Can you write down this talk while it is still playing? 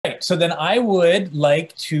right, so then I would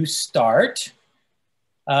like to start,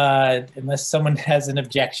 unless someone has an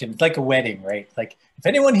objection. It's like a wedding, right? Like, if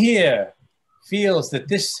anyone here feels that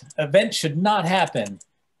this event should not happen,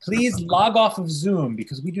 please log off of Zoom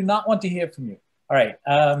because we do not want to hear from you. All right,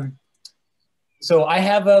 so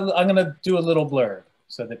I'm gonna do a little blurb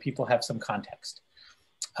so that people have some context.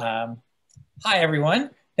 Hi,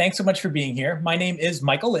 everyone. Thanks so much for being here. My name is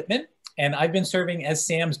Michael Littman, and I've been serving as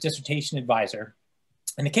Sam's dissertation advisor.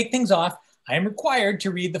 And to kick things off, I am required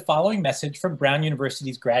to read the following message from Brown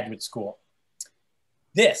University's graduate school.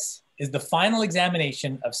 This is the final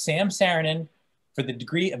examination of Sam Saarinen for the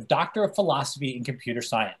degree of Doctor of Philosophy in Computer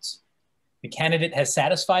Science. The candidate has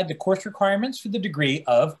satisfied the course requirements for the degree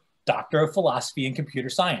of Doctor of Philosophy in Computer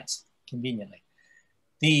Science, conveniently.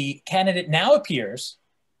 The candidate now appears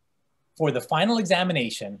for the final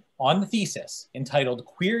examination on the thesis entitled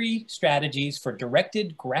Query Strategies for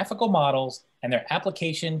Directed Graphical Models and Their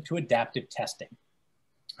Application to Adaptive Testing.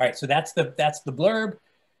 All right, so that's the blurb.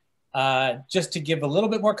 Just to give a little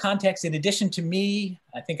bit more context, in addition to me,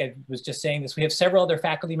 I think I was just saying this, we have several other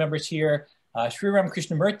faculty members here. Sriram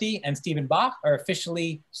Krishnamurthy and Stephen Bach are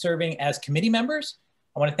officially serving as committee members.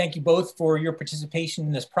 I want to thank you both for your participation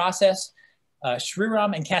in this process.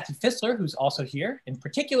 Sriram and Kathy Fissler, who's also here, in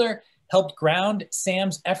particular, helped ground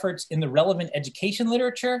Sam's efforts in the relevant education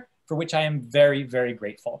literature, for which I am very, very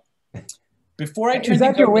grateful. Before I turn, is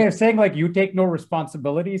that your way of saying like you take no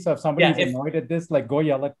responsibility? So if somebody's annoyed at this, like go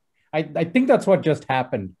yell at. I think that's what just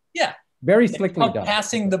happened. Yeah, very slickly done.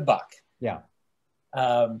 Passing the buck. Yeah.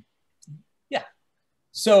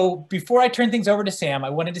 So before I turn things over to Sam, I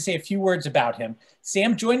wanted to say a few words about him.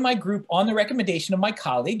 Sam joined my group on the recommendation of my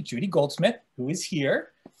colleague, Judy Goldsmith, who is here.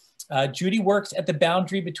 Judy works at the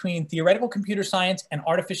boundary between theoretical computer science and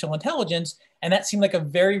artificial intelligence, and that seemed like a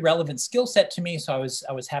very relevant skill set to me, so I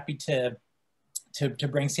was happy to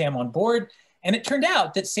bring Sam on board. And it turned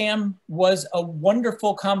out that Sam was a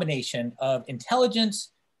wonderful combination of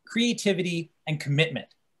intelligence, creativity, and commitment.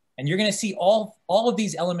 And you're gonna see all of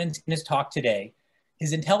these elements in his talk today.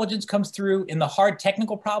 His intelligence comes through in the hard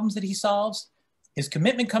technical problems that he solves. His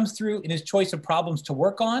commitment comes through in his choice of problems to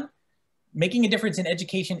work on. Making a difference in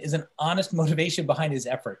education is an honest motivation behind his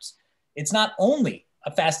efforts. It's not only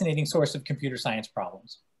a fascinating source of computer science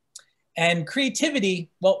problems. And creativity,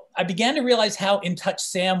 well, I began to realize how in touch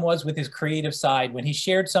Sam was with his creative side when he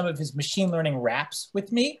shared some of his machine learning raps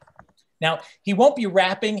with me. Now, he won't be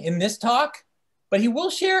rapping in this talk, but he will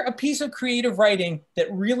share a piece of creative writing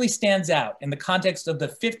that really stands out in the context of the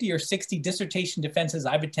 50 or 60 dissertation defenses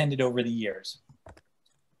I've attended over the years.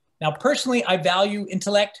 Now, personally, I value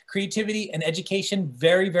intellect, creativity, and education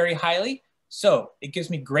very, very highly. So it gives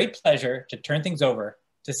me great pleasure to turn things over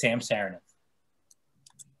to Sam Saarinen.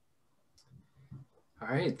 All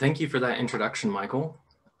right, thank you for that introduction, Michael.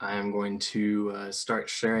 I'm going to start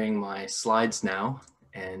sharing my slides now.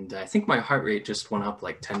 And I think my heart rate just went up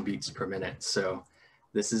like 10 beats per minute. So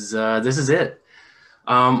this is it.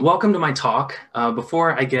 Welcome to my talk.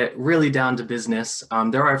 Before I get really down to business,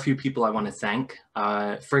 there are a few people I want to thank.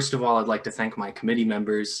 First of all, I'd like to thank my committee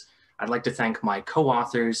members. I'd like to thank my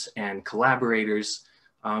co-authors and collaborators.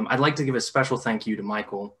 I'd like to give a special thank you to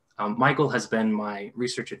Michael. Michael has been my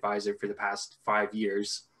research advisor for the past 5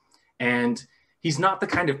 years. And he's not the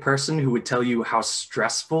kind of person who would tell you how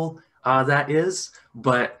stressful that is,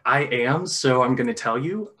 but I am, so I'm going to tell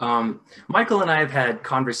you. Michael and I have had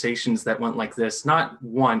conversations that went like this, not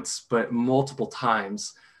once, but multiple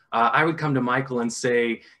times. I would come to Michael and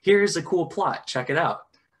say, here's a cool plot, check it out.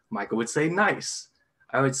 Michael would say, nice.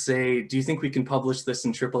 I would say, do you think we can publish this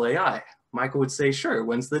in AAAI? Michael would say, sure,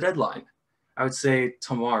 when's the deadline? I would say,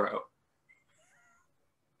 tomorrow.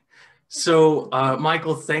 So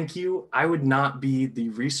Michael, thank you. I would not be the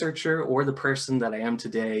researcher or the person that I am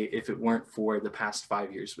today if it weren't for the past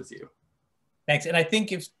 5 years with you. Thanks. And I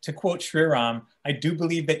think to quote Sriram, I do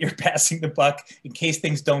believe that you're passing the buck in case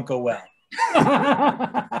things don't go well.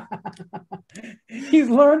 He's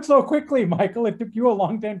learned so quickly, Michael. It took you a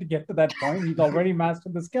long time to get to that point. He's already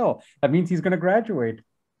mastered the skill. That means he's going to graduate.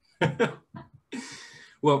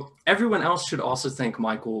 Well, everyone else should also thank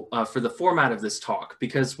Michael for the format of this talk,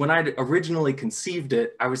 because when I originally conceived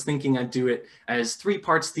it, I was thinking I'd do it as 3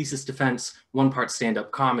 parts thesis defense, 1 part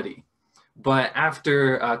stand-up comedy. But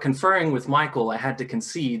after conferring with Michael, I had to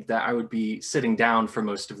concede that I would be sitting down for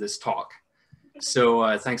most of this talk.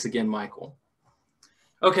 So thanks again, Michael.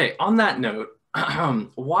 Okay, on that note,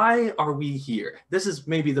 why are we here? This is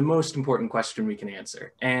maybe the most important question we can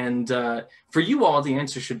answer. And for you all, the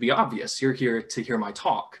answer should be obvious. You're here to hear my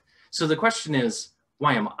talk. So the question is,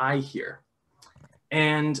 why am I here?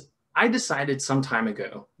 And I decided some time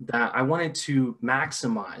ago that I wanted to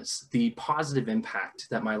maximize the positive impact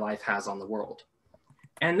that my life has on the world.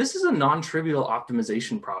 And this is a non-trivial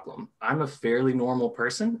optimization problem. I'm a fairly normal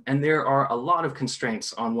person, and there are a lot of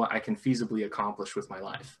constraints on what I can feasibly accomplish with my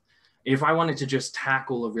life. If I wanted to just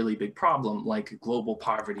tackle a really big problem like global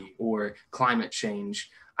poverty or climate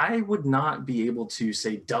change, I would not be able to,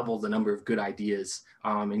 say, double the number of good ideas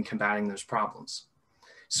in combating those problems.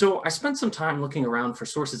 So I spent some time looking around for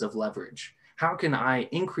sources of leverage. How can I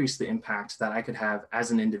increase the impact that I could have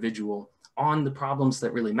as an individual on the problems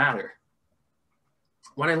that really matter?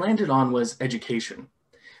 What I landed on was education.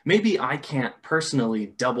 Maybe I can't personally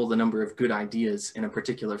double the number of good ideas in a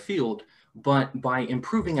particular field, but by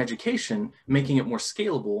improving education, making it more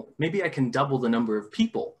scalable, maybe I can double the number of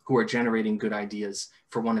people who are generating good ideas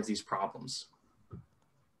for one of these problems.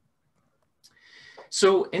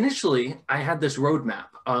 So initially, I had this roadmap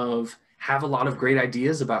of have a lot of great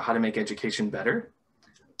ideas about how to make education better,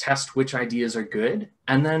 test which ideas are good,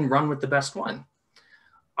 and then run with the best one.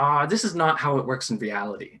 This is not how it works in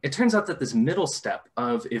reality. It turns out that this middle step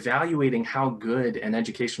of evaluating how good an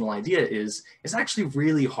educational idea is actually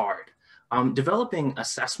really hard. Developing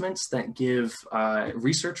assessments that give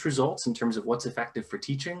research results in terms of what's effective for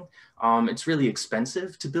teaching, it's really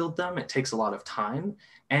expensive to build them. It takes a lot of time.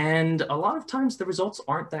 And a lot of times the results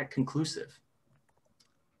aren't that conclusive.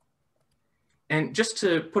 And just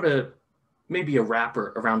to put maybe a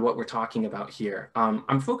wrapper around what we're talking about here,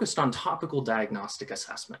 I'm focused on topical diagnostic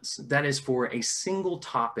assessments. That is for a single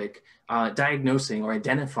topic, diagnosing or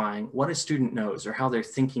identifying what a student knows or how they're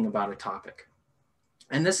thinking about a topic.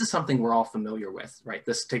 And this is something we're all familiar with, right?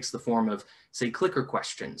 This takes the form of, say, clicker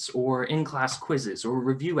questions or in-class quizzes or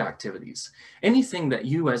review activities, anything that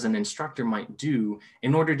you as an instructor might do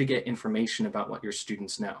in order to get information about what your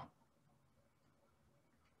students know.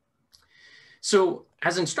 So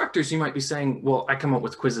as instructors, you might be saying, well, I come up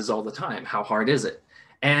with quizzes all the time. How hard is it?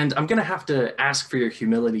 And I'm gonna have to ask for your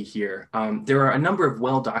humility here. There are a number of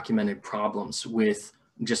well-documented problems with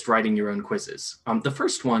just writing your own quizzes. The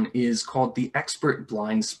first one is called the expert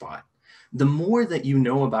blind spot. The more that you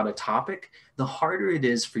know about a topic, the harder it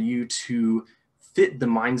is for you to fit the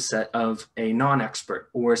mindset of a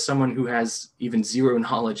non-expert or someone who has even zero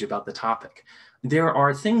knowledge about the topic. There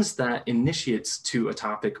are things that initiates to a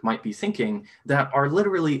topic might be thinking that are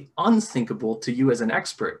literally unthinkable to you as an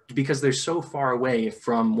expert because they're so far away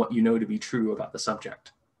from what you know to be true about the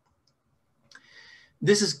subject.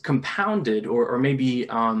 This is compounded or maybe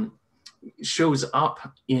shows up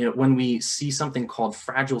when we see something called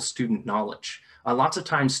fragile student knowledge. Lots of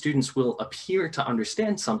times students will appear to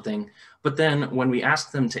understand something, but then when we ask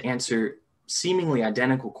them to answer seemingly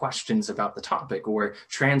identical questions about the topic or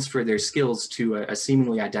transfer their skills to a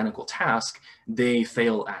seemingly identical task, they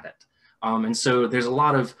fail at it. And so there's a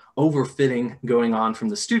lot of overfitting going on from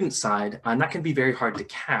the student side, and that can be very hard to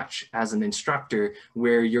catch as an instructor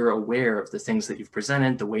where you're aware of the things that you've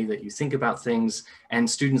presented, the way that you think about things, and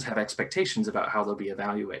students have expectations about how they'll be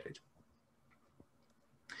evaluated.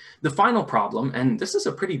 The final problem, and this is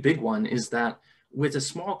a pretty big one, is that with a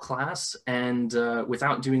small class and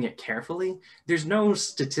without doing it carefully, there's no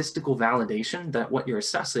statistical validation that what you're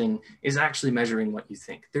assessing is actually measuring what you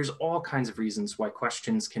think. There's all kinds of reasons why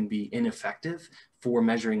questions can be ineffective for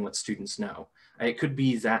measuring what students know. It could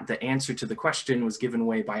be that the answer to the question was given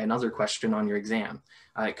away by another question on your exam.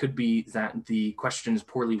 It could be that the question is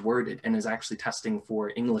poorly worded and is actually testing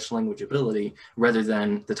for English language ability rather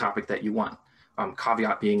than the topic that you want.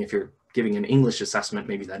 Caveat being, if you're giving an English assessment,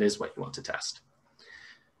 maybe that is what you want to test.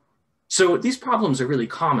 So these problems are really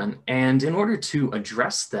common, and in order to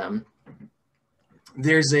address them,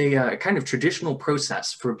 there's a kind of traditional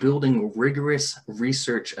process for building rigorous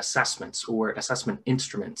research assessments or assessment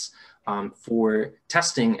instruments for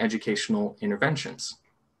testing educational interventions.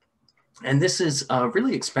 And this is a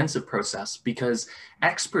really expensive process because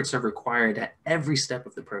experts are required at every step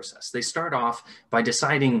of the process. They start off by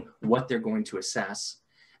deciding what they're going to assess.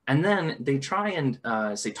 And then they try and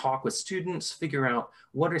say talk with students, figure out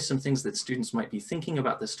what are some things that students might be thinking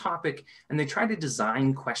about this topic, and they try to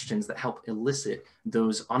design questions that help elicit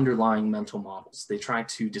those underlying mental models. They try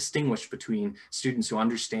to distinguish between students who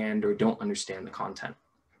understand or don't understand the content.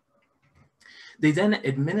 They then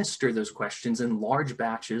administer those questions in large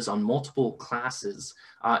batches on multiple classes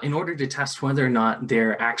in order to test whether or not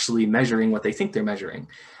they're actually measuring what they think they're measuring.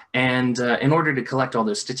 And in order to collect all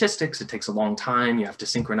those statistics, it takes a long time. You have to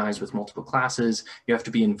synchronize with multiple classes. You have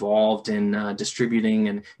to be involved in distributing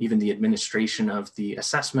and even the administration of the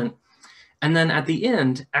assessment. And then at the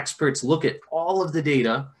end, experts look at all of the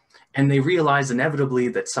data And they realized inevitably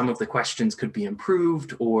that some of the questions could be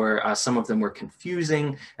improved, or some of them were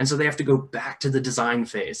confusing. And so they have to go back to the design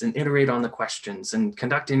phase and iterate on the questions and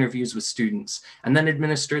conduct interviews with students and then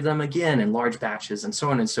administer them again in large batches and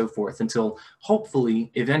so on and so forth until hopefully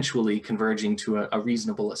eventually converging to a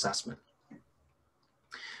reasonable assessment.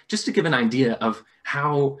 Just to give an idea of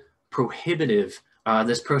how prohibitive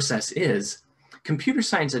this process is, computer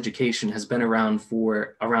science education has been around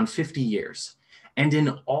for around 50 years. And in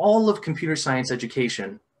all of computer science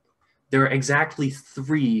education, there are exactly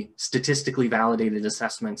 3 statistically validated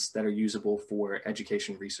assessments that are usable for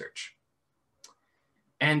education research.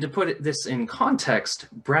 And to put this in context,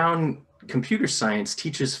 Brown Computer Science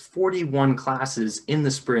teaches 41 classes in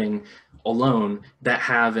the spring alone that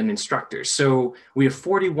have an instructor. So we have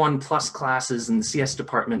 41 plus classes in the CS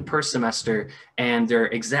department per semester, and there are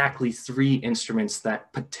exactly 3 instruments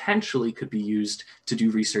that potentially could be used to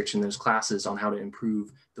do research in those classes on how to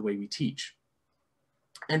improve the way we teach.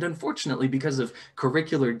 And unfortunately, because of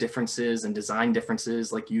curricular differences and design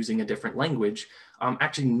differences, like using a different language,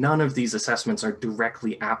 actually none of these assessments are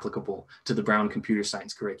directly applicable to the Brown Computer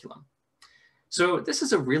Science curriculum. So this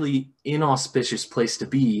is a really inauspicious place to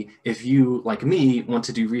be if you, like me, want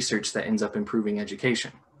to do research that ends up improving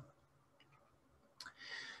education.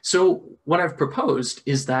 So what I've proposed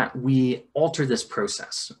is that we alter this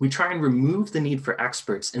process. We try and remove the need for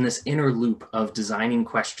experts in this inner loop of designing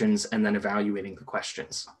questions and then evaluating the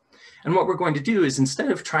questions. And what we're going to do is,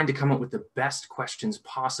 instead of trying to come up with the best questions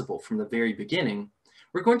possible from the very beginning,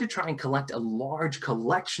 we're going to try and collect a large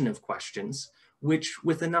collection of questions, which,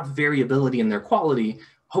 with enough variability in their quality,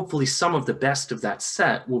 hopefully some of the best of that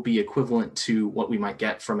set will be equivalent to what we might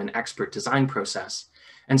get from an expert design process.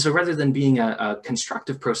 And so rather than being a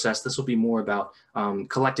constructive process, this will be more about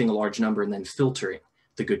collecting a large number and then filtering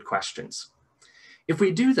the good questions. If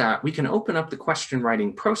we do that, we can open up the question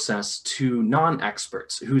writing process to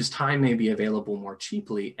non-experts whose time may be available more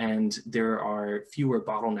cheaply, and there are fewer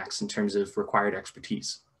bottlenecks in terms of required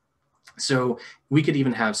expertise. So we could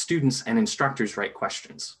even have students and instructors write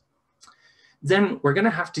questions. Then we're going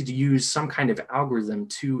to have to use some kind of algorithm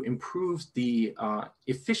to improve the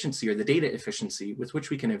efficiency, or the data efficiency, with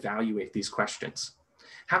which we can evaluate these questions.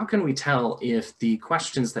 How can we tell if the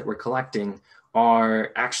questions that we're collecting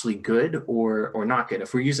are actually good or not good?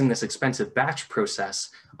 If we're using this expensive batch process,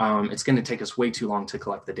 it's going to take us way too long to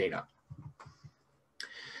collect the data.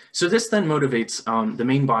 So this then motivates the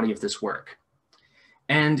main body of this work.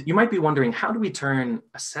 And you might be wondering, how do we turn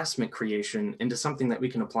assessment creation into something that we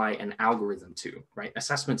can apply an algorithm to, right?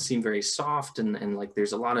 Assessments seem very soft, and like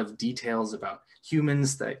there's a lot of details about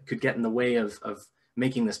humans that could get in the way of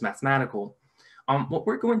making this mathematical. What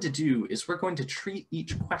we're going to do is we're going to treat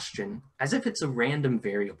each question as if it's a random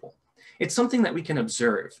variable. It's something that we can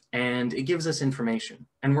observe, and it gives us information.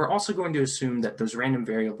 And we're also going to assume that those random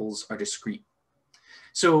variables are discrete.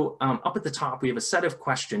 So up at the top, we have a set of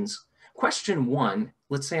questions. Question 1,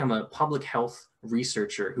 let's say I'm a public health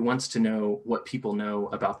researcher who wants to know what people know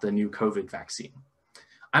about the new COVID vaccine.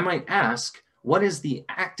 I might ask, what is the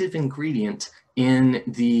active ingredient in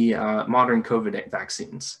the modern COVID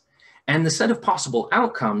vaccines? And the set of possible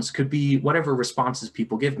outcomes could be whatever responses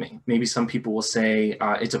people give me. Maybe some people will say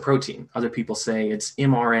it's a protein. Other people say it's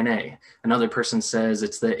mRNA. Another person says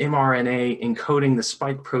it's the mRNA encoding the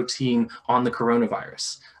spike protein on the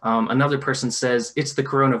coronavirus. Another person says it's the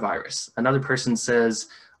coronavirus. Another person says,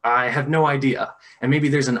 I have no idea. And maybe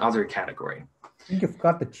there's an other category. I think you've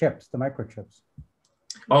got the chips, the microchips.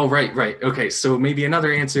 Oh, right. Okay, so maybe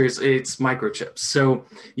another answer is it's microchips. So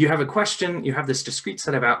you have a question, you have this discrete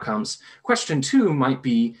set of outcomes. Question 2 might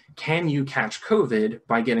be, can you catch COVID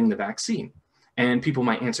by getting the vaccine? And people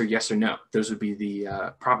might answer yes or no. Those would be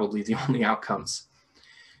the probably the only outcomes.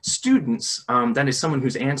 Students, that is someone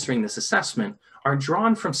who's answering this assessment, are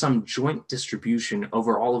drawn from some joint distribution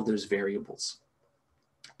over all of those variables.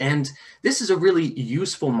 And this is a really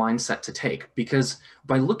useful mindset to take, because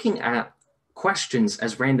by looking at questions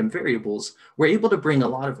as random variables, we're able to bring a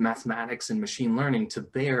lot of mathematics and machine learning to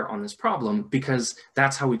bear on this problem, because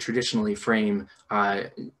that's how we traditionally frame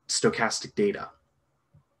stochastic data.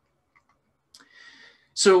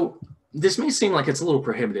 So this may seem like it's a little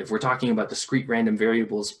prohibitive. We're talking about discrete random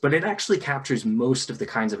variables, but it actually captures most of the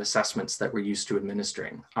kinds of assessments that we're used to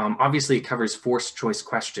administering. Obviously, it covers forced choice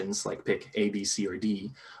questions like pick A, B, C, or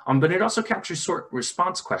D, but it also captures sort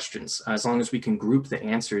response questions, as long as we can group the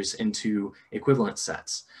answers into equivalent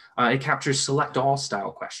sets. It captures select all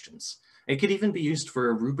style questions. It could even be used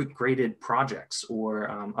for rubric graded projects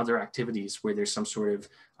or other activities where there's some sort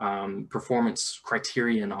of performance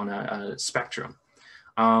criterion on a spectrum.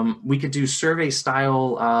 We could do survey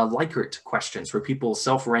style Likert questions where people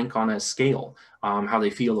self-rank on a scale how they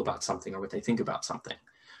feel about something or what they think about something.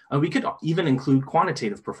 We could even include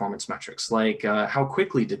quantitative performance metrics like how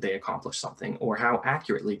quickly did they accomplish something or how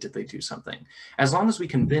accurately did they do something. As long as we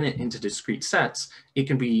can bin it into discrete sets, it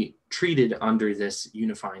can be treated under this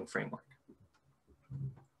unifying framework.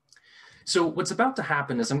 So what's about to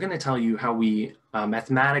happen is I'm going to tell you how we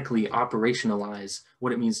mathematically operationalize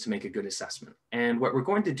what it means to make a good assessment. And what we're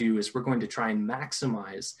going to do is we're going to try and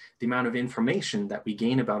maximize the amount of information that we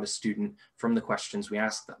gain about a student from the questions we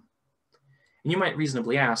ask them. And you might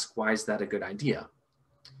reasonably ask, why is that a good idea?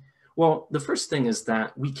 Well, the first thing is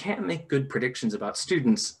that we can't make good predictions about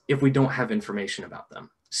students if we don't have information about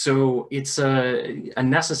them. So it's a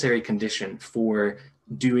necessary condition for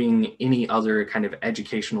doing any other kind of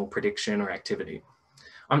educational prediction or activity.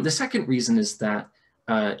 The second reason is that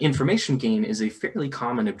information gain is a fairly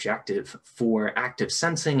common objective for active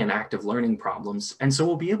sensing and active learning problems. And so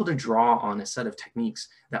we'll be able to draw on a set of techniques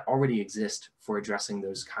that already exist for addressing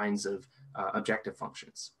those kinds of objective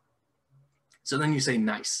functions. So then you say,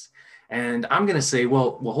 nice. And I'm going to say,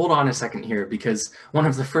 well, hold on a second here, because one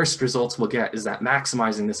of the first results we'll get is that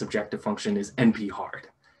maximizing this objective function is NP hard.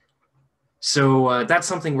 So that's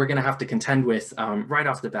something we're going to have to contend with right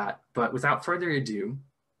off the bat. But without further ado,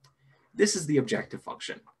 this is the objective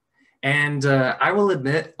function. And I will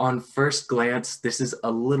admit, on first glance, this is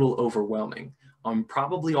a little overwhelming.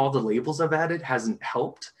 Probably all the labels I've added hasn't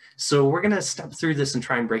helped. So we're going to step through this and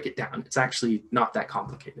try and break it down. It's actually not that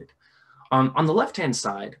complicated. On the left-hand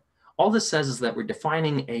side, all this says is that we're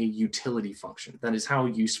defining a utility function. That is how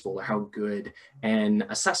useful or how good an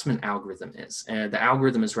assessment algorithm is. The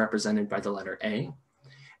algorithm is represented by the letter A.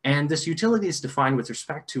 And this utility is defined with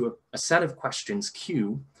respect to a set of questions,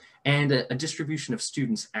 Q, and a distribution of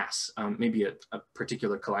students, S, maybe a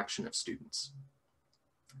particular collection of students.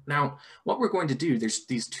 Now, what we're going to do, there's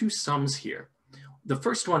these two sums here. The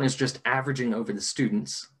first one is just averaging over the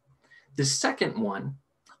students. The second one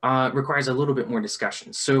requires a little bit more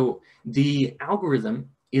discussion. So the algorithm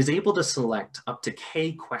is able to select up to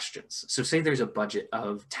K questions. So say there's a budget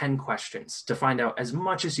of 10 questions to find out as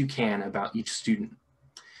much as you can about each student.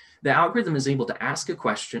 The algorithm is able to ask a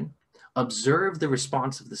question, observe the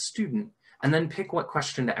response of the student, and then pick what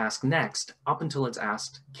question to ask next up until it's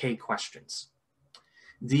asked K questions.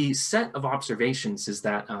 The set of observations is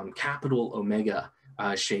that capital omega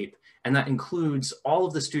shape, and that includes all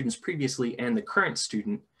of the students previously and the current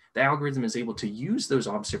student. The algorithm is able to use those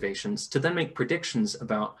observations to then make predictions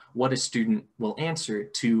about what a student will answer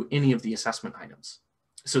to any of the assessment items.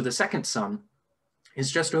 So the second sum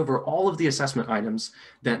is just over all of the assessment items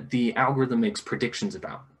that the algorithm makes predictions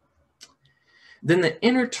about. Then the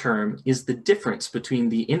inner term is the difference between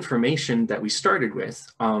the information that we started with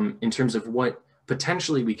in terms of what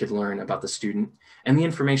potentially we could learn about the student and the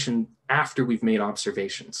information after we've made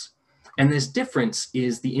observations. And this difference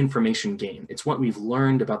is the information gain. It's what we've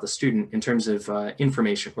learned about the student in terms of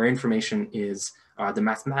information, where information is the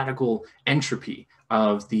mathematical entropy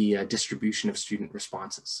of the distribution of student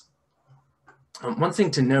responses. One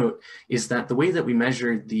thing to note is that the way that we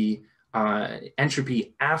measure the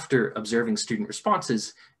entropy after observing student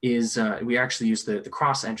responses is we actually use the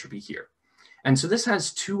cross entropy here. And so this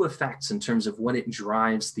has two effects in terms of what it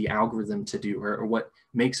drives the algorithm to do, or what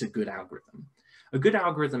makes a good algorithm. A good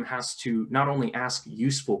algorithm has to not only ask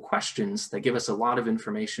useful questions that give us a lot of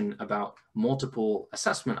information about multiple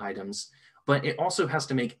assessment items, but it also has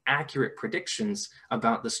to make accurate predictions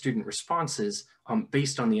about the student responses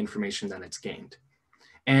based on the information that it's gained.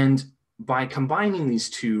 And by combining these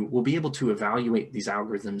two, we'll be able to evaluate these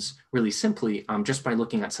algorithms really simply just by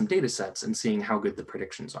looking at some data sets and seeing how good the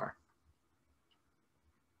predictions are.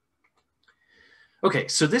 Okay,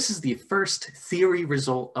 so this is the first theory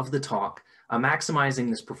result of the talk. Maximizing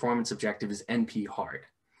this performance objective is NP hard.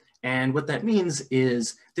 And what that means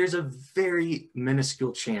is there's a very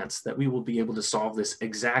minuscule chance that we will be able to solve this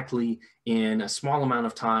exactly in a small amount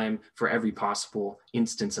of time for every possible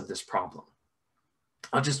instance of this problem.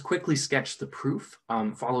 I'll just quickly sketch the proof,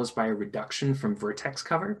 follows by a reduction from vertex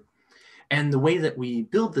cover. And the way that we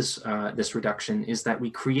build this, this reduction is that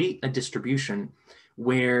we create a distribution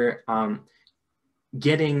where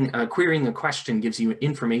querying a question gives you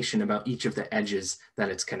information about each of the edges that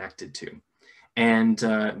it's connected to.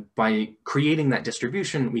 And by creating that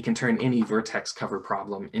distribution, we can turn any vertex cover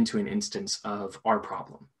problem into an instance of our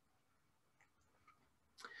problem.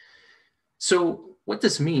 So what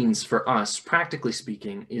this means for us, practically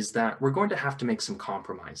speaking, is that we're going to have to make some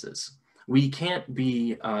compromises. We can't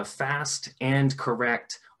be fast and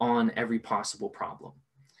correct on every possible problem.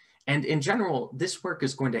 And in general, this work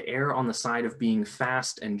is going to err on the side of being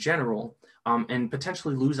fast and general, and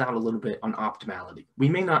potentially lose out a little bit on optimality. We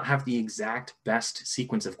may not have the exact best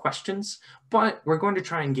sequence of questions, but we're going to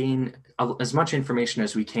try and gain as much information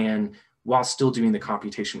as we can while still doing the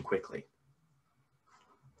computation quickly.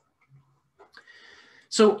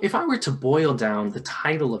 So if I were to boil down the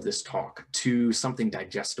title of this talk to something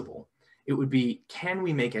digestible, it would be, can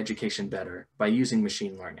we make education better by using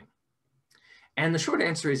machine learning? And the short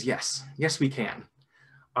answer is yes. Yes, we can.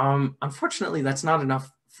 Unfortunately, that's not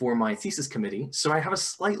enough for my thesis committee, so I have a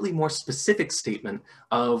slightly more specific statement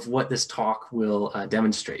of what this talk will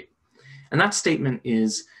demonstrate. And that statement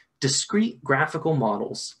is, discrete graphical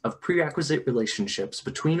models of prerequisite relationships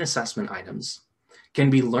between assessment items can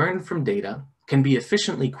be learned from data, can be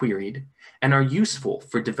efficiently queried, and are useful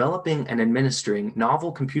for developing and administering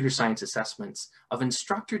novel computer science assessments of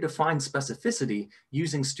instructor-defined specificity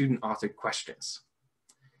using student-authored questions.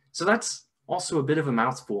 So that's also a bit of a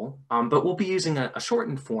mouthful, but we'll be using a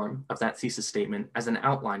shortened form of that thesis statement as an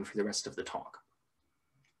outline for the rest of the talk.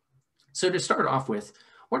 So to start off with,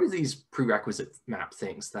 what are these prerequisite map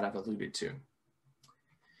things that I've alluded to?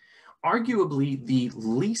 Arguably, the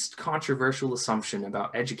least controversial assumption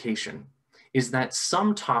about education is that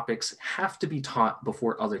some topics have to be taught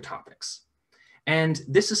before other topics. And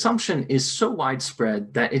this assumption is so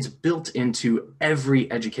widespread that it's built into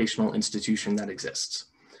every educational institution that exists.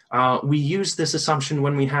 We use this assumption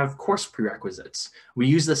when we have course prerequisites. We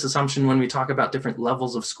use this assumption when we talk about different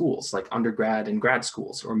levels of schools, like undergrad and grad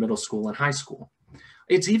schools, or middle school and high school.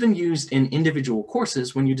 It's even used in individual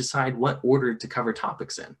courses when you decide what order to cover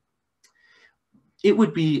topics in. It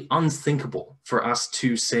would be unthinkable for us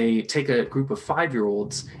to, say, take a group of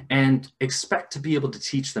 5-year-olds and expect to be able to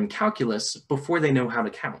teach them calculus before they know how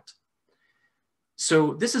to count.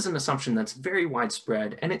 So this is an assumption that's very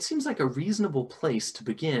widespread, and it seems like a reasonable place to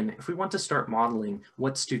begin if we want to start modeling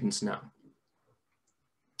what students know.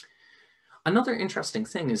 Another interesting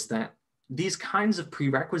thing is that these kinds of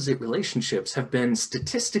prerequisite relationships have been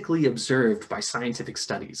statistically observed by scientific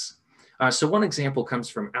studies. So one example comes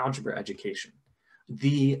from algebra education.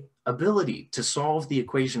 The ability to solve the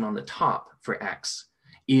equation on the top for x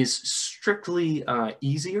is strictly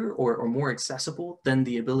easier or more accessible than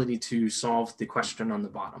the ability to solve the question on the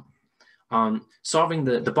bottom. Solving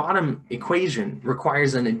the bottom equation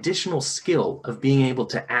requires an additional skill of being able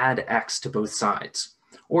to add x to both sides,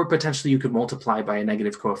 or potentially you could multiply by a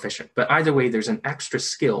negative coefficient. But either way, there's an extra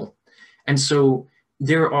skill. And so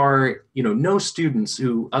there are no students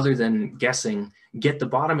who, other than guessing, get the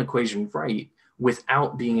bottom equation right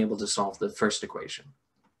without being able to solve the first equation.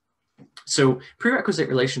 So prerequisite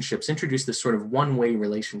relationships introduce this sort of one-way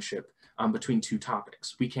relationship between two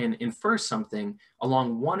topics. We can infer something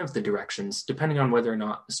along one of the directions, depending on whether or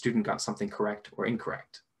not the student got something correct or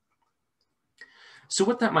incorrect. So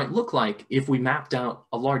what that might look like if we mapped out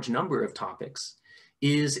a large number of topics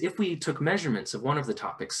is if we took measurements of one of the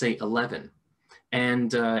topics, say 11,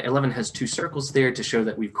 and 11 has 2 circles there to show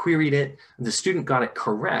that we've queried it, the student got it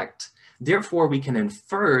correct. Therefore, we can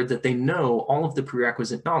infer that they know all of the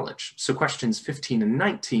prerequisite knowledge. So questions 15 and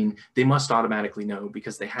 19, they must automatically know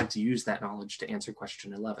because they had to use that knowledge to answer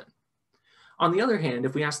question 11. On the other hand,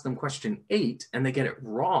 if we ask them question 8 and they get it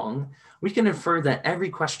wrong, we can infer that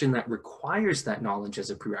every question that requires that knowledge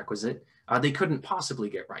as a prerequisite, they couldn't possibly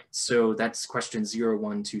get right. So that's questions 0,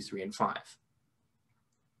 1, 2, 3, and 5.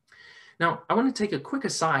 Now, I want to take a quick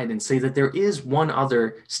aside and say that there is one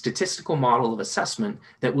other statistical model of assessment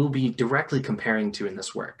that we'll be directly comparing to in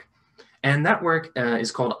this work. And that work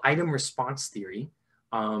is called item response theory.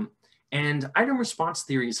 And item response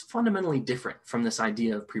theory is fundamentally different from this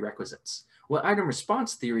idea of prerequisites. What item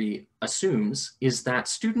response theory assumes is that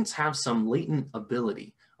students have some latent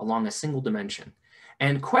ability along a single dimension,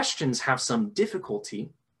 and questions have some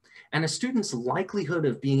difficulty, and a student's likelihood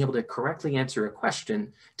of being able to correctly answer a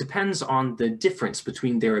question depends on the difference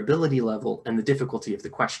between their ability level and the difficulty of the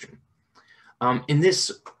question. In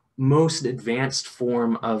this most advanced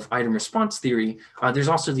form of item response theory, there's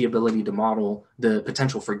also the ability to model the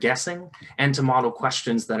potential for guessing and to model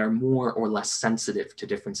questions that are more or less sensitive to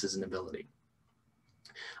differences in ability.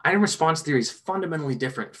 Item response theory is fundamentally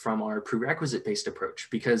different from our prerequisite-based approach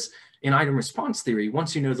because in item response theory,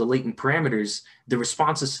 once you know the latent parameters, the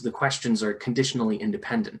responses to the questions are conditionally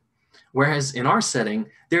independent. Whereas in our setting,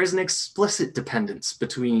 there is an explicit dependence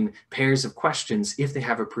between pairs of questions if they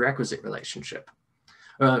have a prerequisite relationship.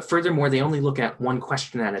 Furthermore, they only look at one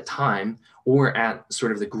question at a time or at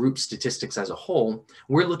sort of the group statistics as a whole.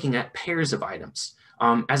 We're looking at pairs of items.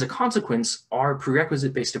 As a consequence, our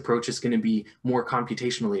prerequisite-based approach is going to be more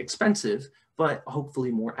computationally expensive, but hopefully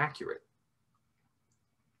more accurate.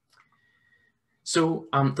 So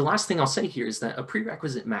the last thing I'll say here is that a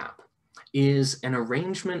prerequisite map is an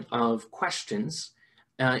arrangement of questions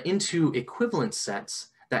into equivalent sets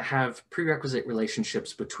that have prerequisite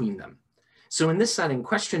relationships between them. So in this setting,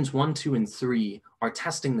 questions 1, 2, and 3 are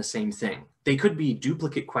testing the same thing. They could be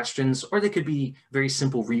duplicate questions, or they could be very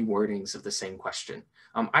simple rewordings of the same question.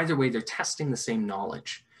 Either way, they're testing the same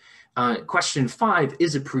knowledge. Question 5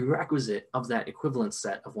 is a prerequisite of that equivalent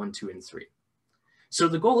set of 1, 2, and 3. So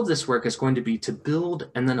the goal of this work is going to be to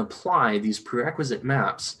build and then apply these prerequisite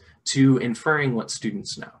maps to inferring what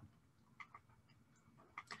students know.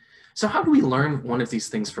 So how do we learn one of these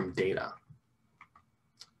things from data?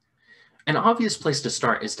 An obvious place to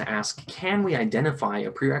start is to ask, can we identify a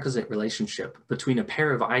prerequisite relationship between a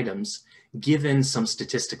pair of items given some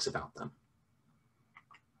statistics about them?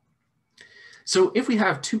 So if we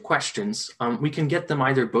have two questions, we can get them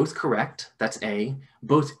either both correct, that's A,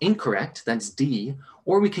 both incorrect, that's D,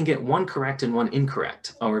 or we can get one correct and one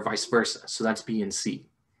incorrect, or vice versa, so that's B and C.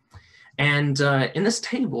 And in this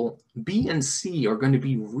table, B and C are going to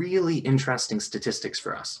be really interesting statistics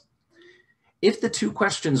for us. If the two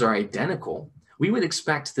questions are identical, we would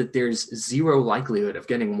expect that there's zero likelihood of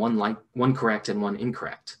getting one correct and one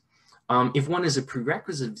incorrect. If one is a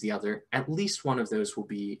prerequisite of the other, at least one of those will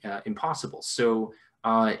be impossible. So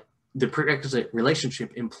the prerequisite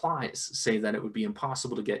relationship implies, say, that it would be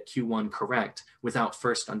impossible to get Q1 correct without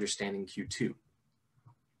first understanding Q2.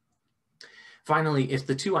 Finally, if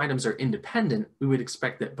the two items are independent, we would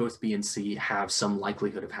expect that both B and C have some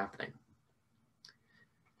likelihood of happening.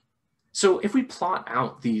 So if we plot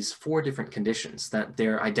out these four different conditions, that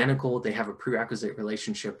they're identical, they have a prerequisite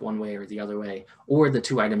relationship one way or the other way, or the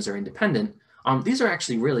two items are independent, these are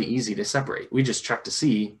actually really easy to separate. We just check to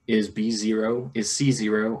see, is B 0, is C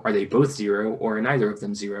 0, are they both 0, or are neither of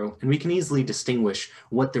them 0? And we can easily distinguish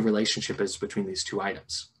what the relationship is between these two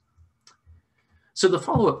items. So the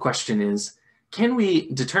follow-up question is, can we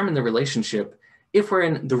determine the relationship if we're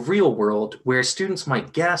in the real world where students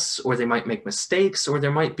might guess, or they might make mistakes, or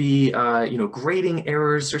there might be grading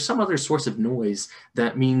errors or some other source of noise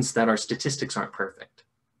that means that our statistics aren't perfect?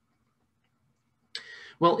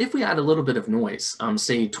 Well, if we add a little bit of noise,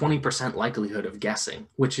 say 20% likelihood of guessing,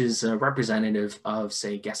 which is representative of,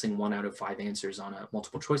 say, guessing 1 out of 5 answers on a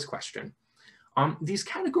multiple choice question, these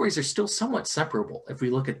categories are still somewhat separable if we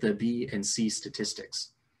look at the B and C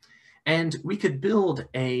statistics. And we could build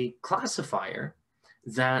a classifier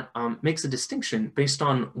that makes a distinction based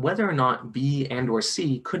on whether or not B and or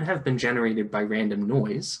C could have been generated by random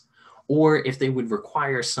noise, or if they would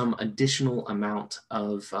require some additional amount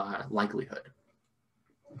of likelihood.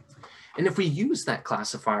 And if we use that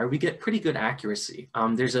classifier, we get pretty good accuracy.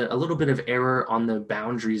 There's a little bit of error on the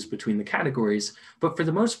boundaries between the categories, but for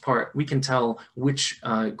the most part, we can tell which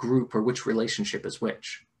group or which relationship is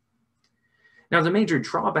which. Now, the major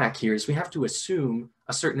drawback here is we have to assume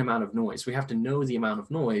a certain amount of noise. We have to know the amount of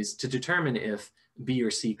noise to determine if B or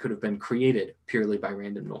C could have been created purely by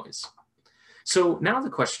random noise. So now the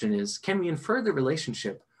question is, can we infer the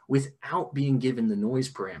relationship without being given the noise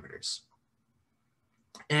parameters?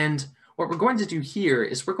 And what we're going to do here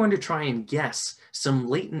is we're going to try and guess some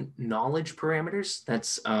latent knowledge parameters,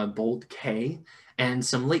 that's bold K, and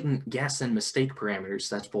some latent guess and mistake parameters,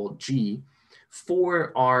 that's bold G,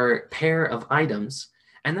 for our pair of items,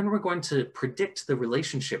 and then we're going to predict the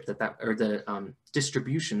relationship or the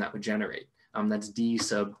distribution that would generate. That's D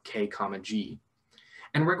sub K comma G.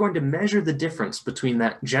 And we're going to measure the difference between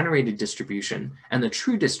that generated distribution and the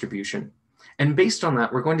true distribution. And based on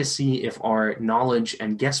that, we're going to see if our knowledge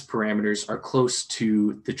and guess parameters are close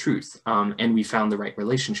to the truth, and we found the right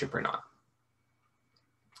relationship or not.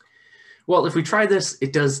 Well, if we try this,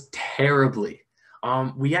 it does terribly.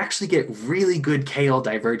 We actually get really good KL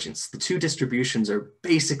divergence. The two distributions are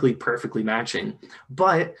basically perfectly matching,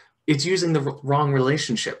 but it's using the wrong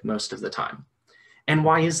relationship most of the time. And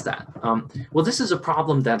why is that? Well, this is a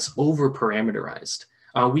problem that's over-parameterized.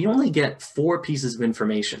 We only get 4 pieces of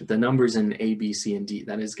information, the numbers in A, B, C, and D.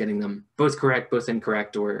 That is getting them both correct, both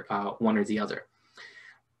incorrect, or one or the other.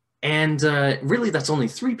 And really, that's only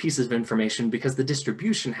 3 pieces of information because the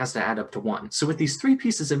distribution has to add up to 1. So with these 3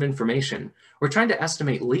 pieces of information, we're trying to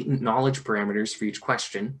estimate latent knowledge parameters for each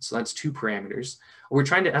question. So that's 2 parameters. We're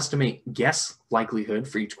trying to estimate guess likelihood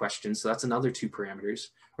for each question. So that's another 2 parameters.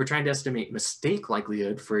 We're trying to estimate mistake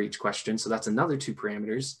likelihood for each question. So that's another 2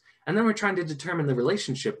 parameters. And then we're trying to determine the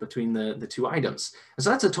relationship between the 2 items. And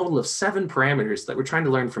so that's a total of 7 parameters that we're trying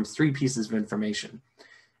to learn from 3 pieces of information.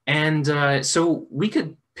 And so we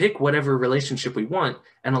could pick whatever relationship we want,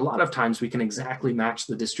 and a lot of times we can exactly match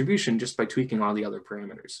the distribution just by tweaking all the other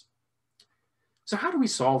parameters. So how do we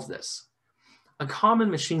solve this? A common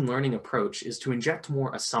machine learning approach is to inject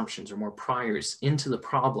more assumptions or more priors into the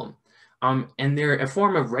problem. And they're a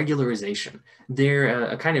form of regularization. They're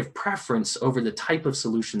a kind of preference over the type of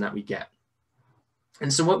solution that we get.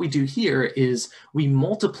 And so what we do here is we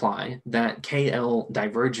multiply that KL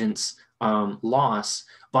divergence loss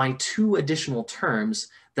by 2 additional terms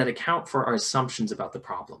that account for our assumptions about the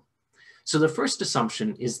problem. So the first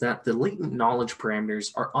assumption is that the latent knowledge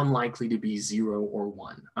parameters are unlikely to be 0 or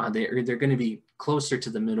 1. They're going to be closer to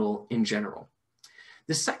the middle in general.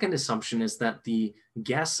 The second assumption is that the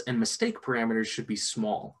guess and mistake parameters should be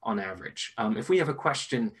small on average. If we have a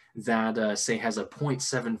question that, say, has a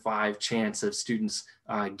 0.75 chance of students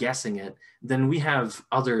guessing it, then we have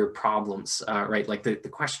other problems, right? Like the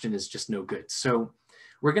question is just no good. So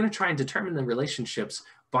we're going to try and determine the relationships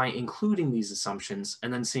by including these assumptions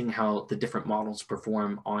and then seeing how the different models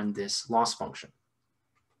perform on this loss function.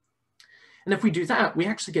 And if we do that, we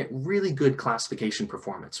actually get really good classification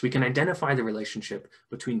performance. We can identify the relationship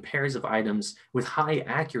between pairs of items with high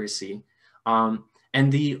accuracy. And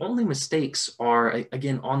the only mistakes are,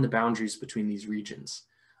 again, on the boundaries between these regions.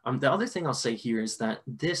 The other thing I'll say here is that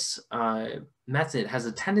this method has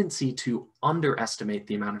a tendency to underestimate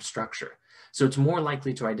the amount of structure. So it's more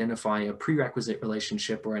likely to identify a prerequisite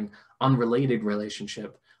relationship or an unrelated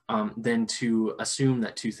relationship than to assume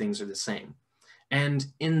that 2 things are the same. And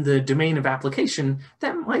in the domain of application,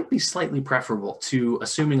 that might be slightly preferable to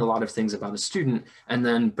assuming a lot of things about a student and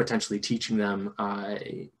then potentially teaching them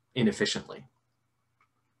inefficiently.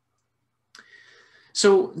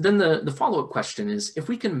 So then the follow-up question is, if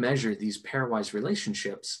we can measure these pairwise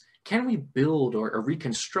relationships, can we build or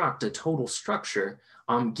reconstruct a total structure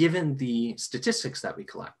given the statistics that we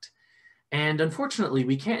collect? And unfortunately,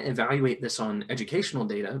 we can't evaluate this on educational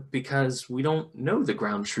data because we don't know the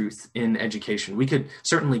ground truth in education. We could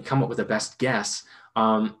certainly come up with a best guess,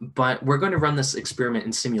 but we're going to run this experiment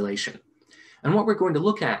in simulation. And what we're going to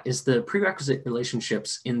look at is the prerequisite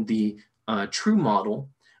relationships in the true model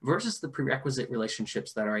versus the prerequisite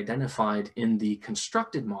relationships that are identified in the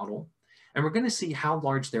constructed model. And we're going to see how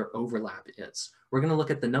large their overlap is. We're going to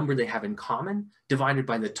look at the number they have in common divided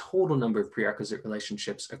by the total number of prerequisite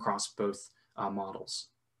relationships across both models.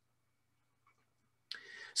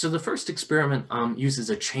 So the first experiment uses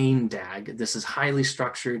a chain DAG. This is highly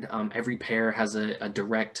structured. Every pair has a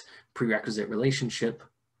direct prerequisite relationship.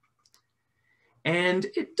 And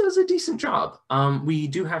it does a decent job. We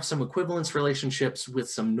do have some equivalence relationships with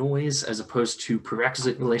some noise as opposed to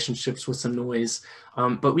prerequisite relationships with some noise,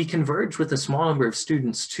 but we converge with a small number of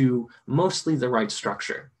students to mostly the right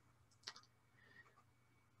structure.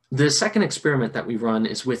 The second experiment that we run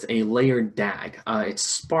is with a layered DAG. It's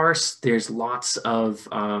sparse, there's lots of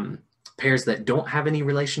pairs that don't have any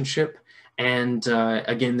relationship, and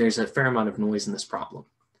again, there's a fair amount of noise in this problem.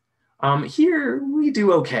 Here we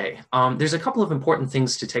do okay. There's a couple of important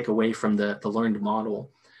things to take away from the learned model.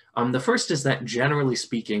 The first is that generally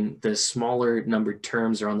speaking, the smaller numbered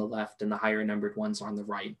terms are on the left and the higher numbered ones are on the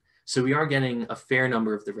right. So we are getting a fair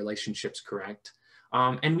number of the relationships correct.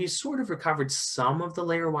 And we sort of recovered some of the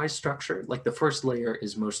layer-wise structure, like the first layer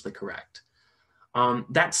is mostly correct.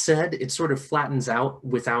 That said, it sort of flattens out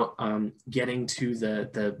without getting to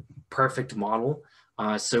the perfect model.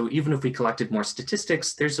 So even if we collected more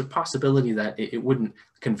statistics, there's a possibility that it wouldn't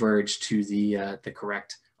converge to the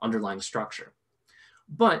correct underlying structure.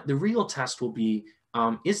 But the real test will be,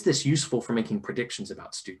 is this useful for making predictions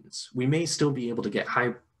about students? We may still be able to get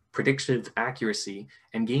high predictive accuracy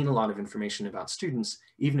and gain a lot of information about students,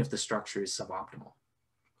 even if the structure is suboptimal.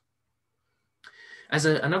 As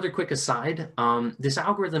another quick aside, this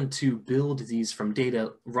algorithm to build these from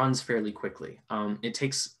data runs fairly quickly. It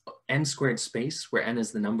takes n squared space, where n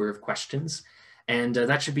is the number of questions, and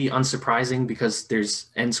that should be unsurprising because there's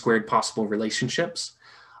n squared possible relationships.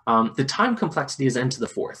 The time complexity is n to the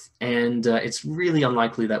 4th, and it's really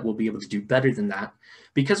unlikely that we'll be able to do better than that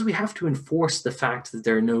because we have to enforce the fact that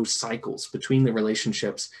there are no cycles between the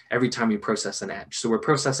relationships every time we process an edge. So we're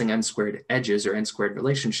processing n squared edges or n squared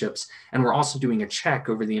relationships, and we're also doing a check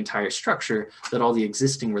over the entire structure that all the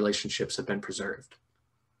existing relationships have been preserved.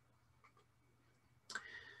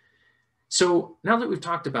 So now that we've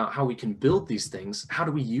talked about how we can build these things, how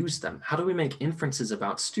do we use them? How do we make inferences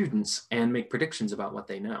about students and make predictions about what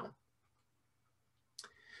they know?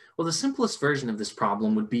 Well, the simplest version of this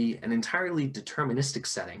problem would be an entirely deterministic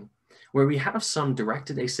setting where we have some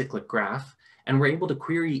directed acyclic graph and we're able to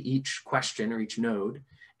query each question or each node.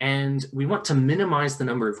 And we want to minimize the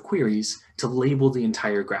number of queries to label the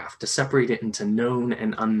entire graph, to separate it into known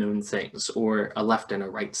and unknown things, or a left and a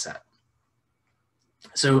right set.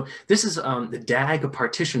 So this is the DAG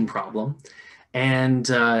partition problem. And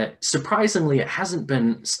surprisingly, it hasn't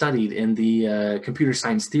been studied in the computer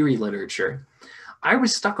science theory literature. I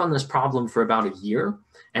was stuck on this problem for about a year,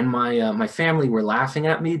 and my family were laughing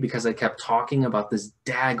at me because I kept talking about this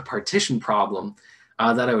DAG partition problem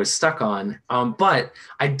that I was stuck on. But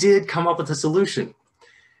I did come up with a solution.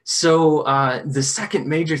 So the second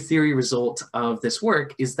major theory result of this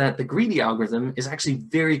work is that the greedy algorithm is actually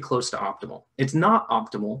very close to optimal. It's not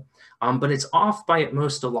optimal, but it's off by at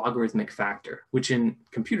most a logarithmic factor, which in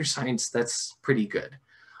computer science, that's pretty good.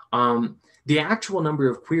 The actual number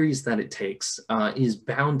of queries that it takes is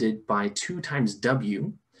bounded by 2 times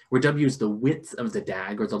W, where W is the width of the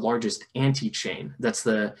DAG, or the largest anti-chain. That's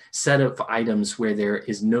the set of items where there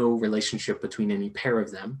is no relationship between any pair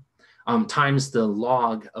of them, times the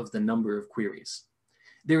log of the number of queries.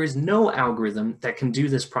 There is no algorithm that can do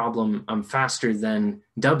this problem faster than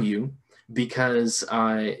W, because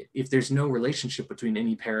if there's no relationship between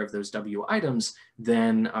any pair of those W items,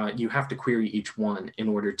 then you have to query each one in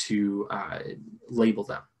order to label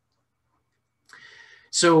them.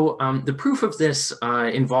 So the proof of this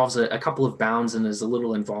involves a couple of bounds and is a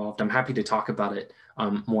little involved. I'm happy to talk about it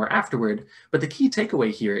more afterward, but the key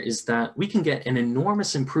takeaway here is that we can get an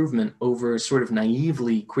enormous improvement over sort of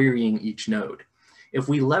naively querying each node. If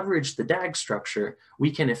we leverage the DAG structure,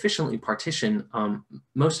 we can efficiently partition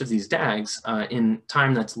most of these DAGs in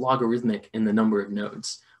time that's logarithmic in the number of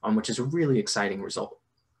nodes, which is a really exciting result.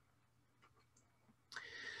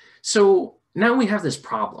 So now we have this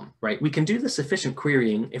problem, right? We can do this efficient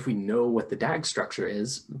querying if we know what the DAG structure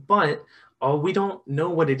is, but we don't know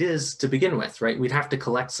what it is to begin with, right? We'd have to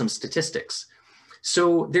collect some statistics.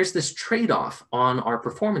 So there's this trade-off on our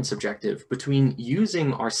performance objective between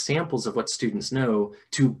using our samples of what students know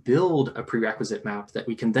to build a prerequisite map that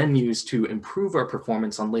we can then use to improve our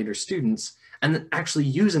performance on later students, and actually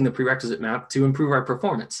using the prerequisite map to improve our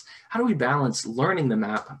performance. How do we balance learning the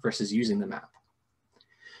map versus using the map?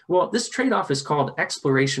 Well, this trade-off is called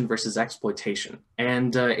exploration versus exploitation,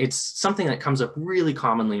 and it's something that comes up really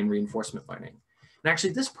commonly in reinforcement learning. And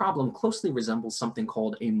actually, this problem closely resembles something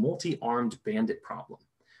called a multi-armed bandit problem.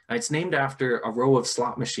 It's named after a row of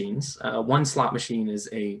slot machines. One slot machine is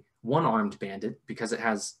a one-armed bandit because it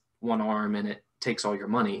has one arm and it takes all your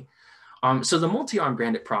money. So the multi-armed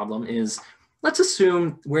bandit problem is, let's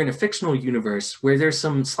assume we're in a fictional universe where there's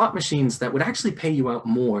some slot machines that would actually pay you out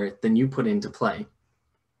more than you put into play.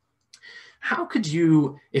 How could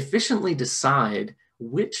you efficiently decide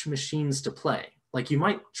which machines to play? Like, you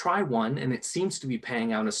might try one and it seems to be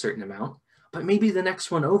paying out a certain amount, but maybe the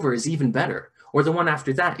next one over is even better, or the one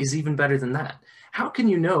after that is even better than that. How can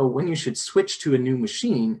you know when you should switch to a new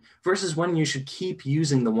machine versus when you should keep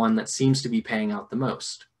using the one that seems to be paying out the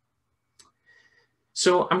most?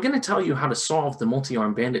 So I'm going to tell you how to solve the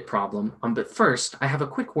multi-armed bandit problem, but first I have a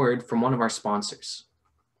quick word from one of our sponsors.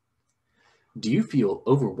 Do you feel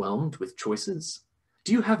overwhelmed with choices?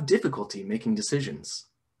 Do you have difficulty making decisions?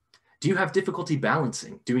 Do you have difficulty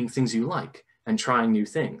balancing doing things you like and trying new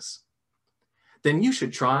things? Then you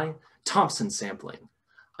should try Thompson sampling,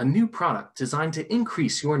 a new product designed to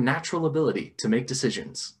increase your natural ability to make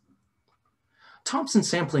decisions. Thompson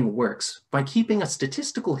sampling works by keeping a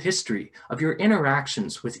statistical history of your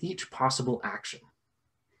interactions with each possible action.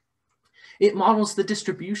 It models the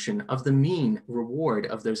distribution of the mean reward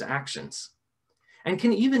of those actions, and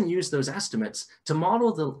can even use those estimates to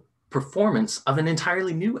model the performance of an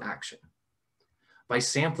entirely new action. By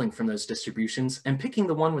sampling from those distributions and picking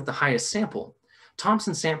the one with the highest sample,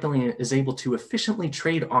 Thompson sampling is able to efficiently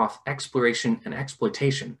trade off exploration and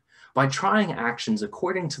exploitation by trying actions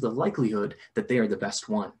according to the likelihood that they are the best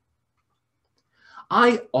one.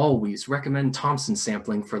 I always recommend Thompson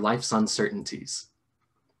sampling for life's uncertainties.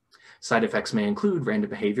 Side effects may include random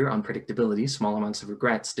behavior, unpredictability, small amounts of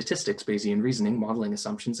regret, statistics, Bayesian reasoning, modeling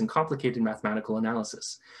assumptions, and complicated mathematical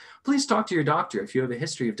analysis. Please talk to your doctor if you have a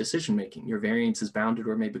history of decision-making, your variance is bounded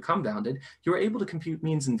or may become bounded, you are able to compute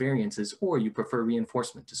means and variances, or you prefer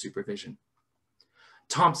reinforcement to supervision.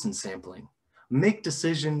 Thompson sampling. Make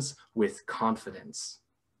decisions with confidence.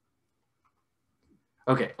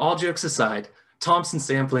 Okay, all jokes aside, Thompson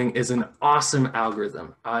sampling is an awesome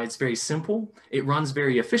algorithm. It's very simple, it runs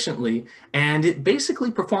very efficiently, and it basically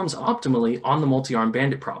performs optimally on the multi-armed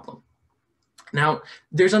bandit problem. Now,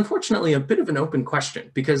 there's unfortunately a bit of an open question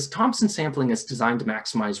because Thompson sampling is designed to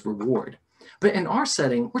maximize reward. But in our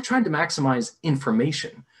setting, we're trying to maximize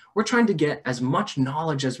information. We're trying to get as much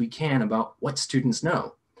knowledge as we can about what students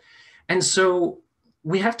know. And so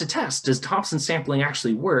we have to test, does Thompson sampling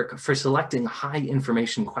actually work for selecting high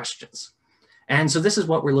information questions? And so this is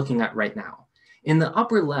what we're looking at right now. In the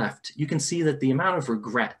upper left, you can see that the amount of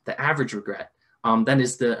regret, the average regret, that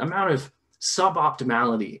is the amount of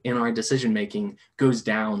suboptimality in our decision-making goes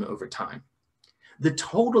down over time. The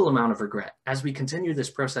total amount of regret, as we continue this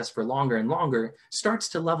process for longer and longer, starts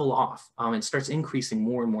to level off and starts increasing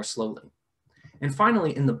more and more slowly. And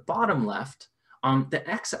finally, in the bottom left, the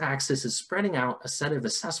x-axis is spreading out a set of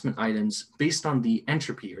assessment items based on the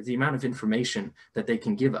entropy, or the amount of information that they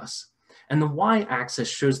can give us. And the y-axis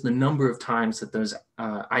shows the number of times that those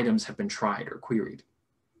items have been tried or queried.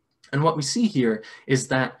 And what we see here is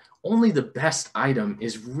that only the best item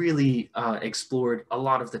is really explored a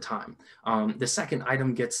lot of the time. The second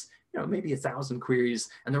item gets maybe 1,000 queries,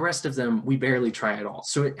 and the rest of them we barely try at all.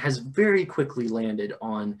 So it has very quickly landed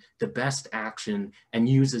on the best action and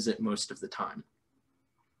uses it most of the time.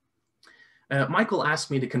 Michael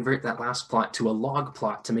asked me to convert that last plot to a log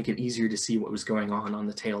plot to make it easier to see what was going on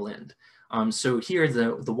the tail end. So here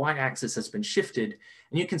the y-axis has been shifted,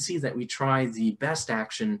 and you can see that we try the best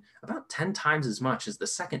action about 10 times as much as the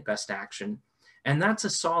second best action. And that's a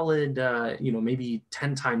solid, maybe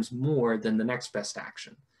 10 times more than the next best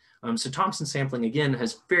action. So Thompson sampling, again,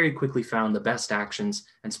 has very quickly found the best actions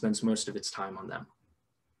and spends most of its time on them.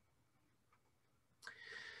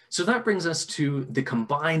 So that brings us to the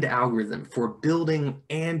combined algorithm for building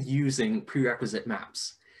and using prerequisite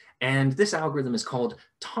maps. And this algorithm is called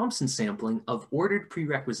Thompson sampling of ordered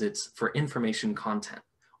prerequisites for information content,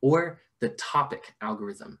 or the topic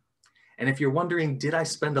algorithm. And if you're wondering, did I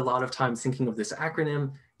spend a lot of time thinking of this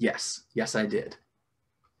acronym? Yes, I did.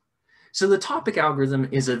 So the topic algorithm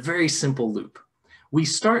is a very simple loop. We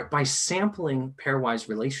start by sampling pairwise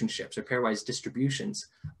relationships or pairwise distributions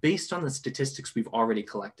based on the statistics we've already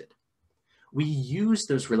collected. We use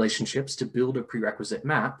those relationships to build a prerequisite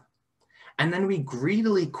map, and then we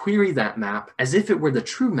greedily query that map as if it were the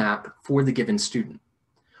true map for the given student.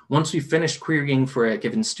 Once we've finished querying for a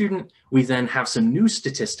given student, we then have some new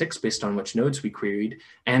statistics based on which nodes we queried,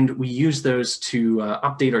 and we use those to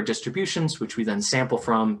update our distributions, which we then sample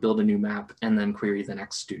from, build a new map, and then query the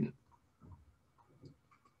next student.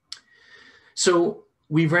 So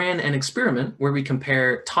we ran an experiment where we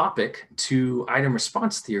compare topic to item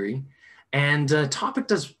response theory, and topic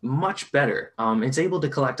does much better. It's able to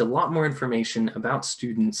collect a lot more information about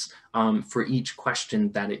students for each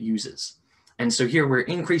question that it uses. And so here we're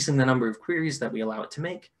increasing the number of queries that we allow it to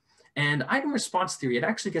make. And item response theory, it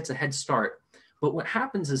actually gets a head start. But what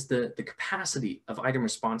happens is the capacity of item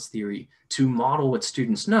response theory to model what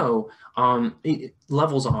students know, it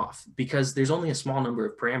levels off because there's only a small number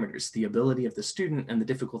of parameters, the ability of the student and the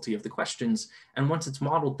difficulty of the questions. And once it's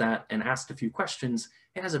modeled that and asked a few questions,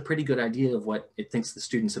 it has a pretty good idea of what it thinks the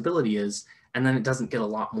student's ability is. And then it doesn't get a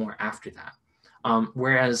lot more after that.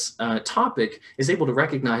 Whereas topic is able to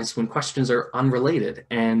recognize when questions are unrelated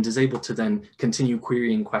and is able to then continue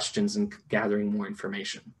querying questions and gathering more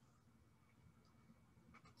information.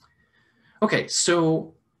 Okay,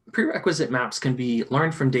 so prerequisite maps can be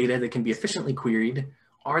learned from data that can be efficiently queried.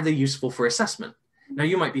 Are they useful for assessment? Now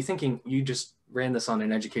you might be thinking, you just ran this on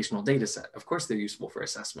an educational data set. Of course they're useful for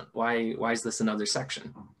assessment. Why is this another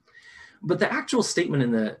section? But the actual statement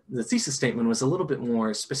in the thesis statement was a little bit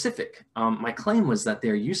more specific. My claim was that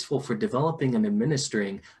they're useful for developing and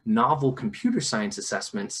administering novel computer science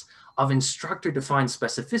assessments of instructor-defined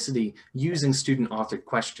specificity using student-authored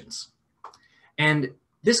questions. And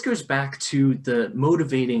this goes back to the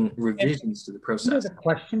motivating revisions to the process. There's a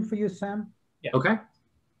question for you, Sam. Yeah. Okay.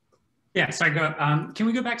 Yeah, sorry, can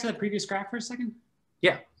we go back to that previous graph for a second?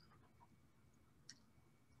 Yeah.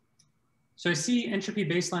 So I see entropy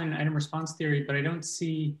baseline and item response theory, but I don't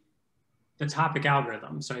see the topic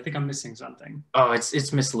algorithm. So I think I'm missing something. Oh, it's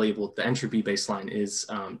mislabeled. The entropy baseline is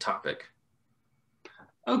topic.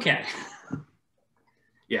 Okay.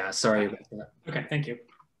 Yeah, sorry about that. Okay, thank you.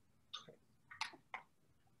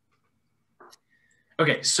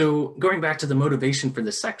 Okay, so going back to the motivation for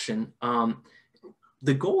this section,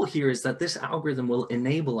 the goal here is that this algorithm will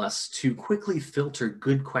enable us to quickly filter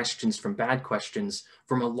good questions from bad questions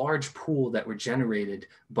from a large pool that were generated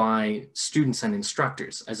by students and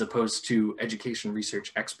instructors, as opposed to education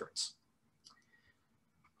research experts.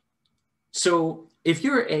 So if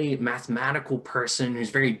you're a mathematical person who's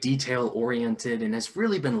very detail-oriented and has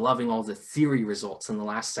really been loving all the theory results in the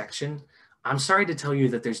last section, I'm sorry to tell you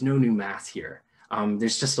that there's no new math here.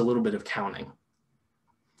 There's just a little bit of counting.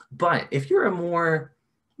 But if you're a more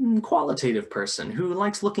qualitative person who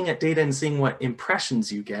likes looking at data and seeing what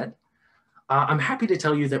impressions you get, I'm happy to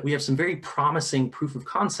tell you that we have some very promising proof of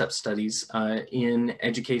concept studies in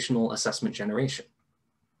educational assessment generation.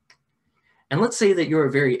 And let's say that you're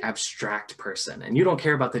a very abstract person and you don't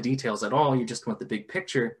care about the details at all, you just want the big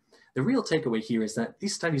picture. The real takeaway here is that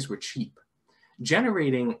these studies were cheap.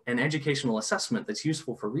 generating an educational assessment that's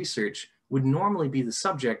useful for research would normally be the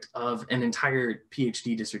subject of an entire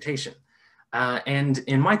PhD dissertation. And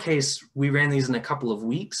in my case, we ran these in a couple of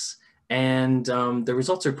weeks, and the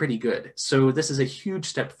results are pretty good. So this is a huge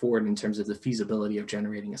step forward in terms of the feasibility of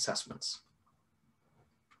generating assessments.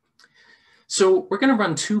 So we're going to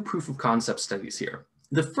run two proof of concept studies here.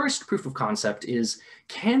 The first proof of concept is,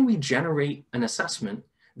 can we generate an assessment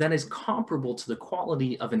that is comparable to the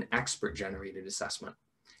quality of an expert generated assessment?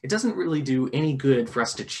 It doesn't really do any good for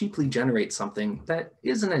us to cheaply generate something that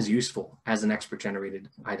isn't as useful as an expert generated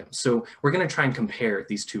item. So we're going to try and compare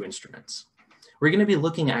these two instruments. We're going to be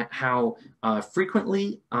looking at how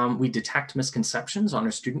frequently we detect misconceptions on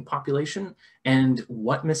our student population and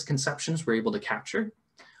what misconceptions we're able to capture.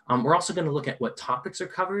 We're also going to look at what topics are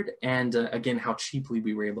covered and again, how cheaply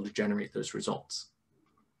we were able to generate those results.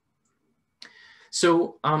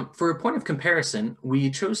 So for a point of comparison, we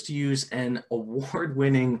chose to use an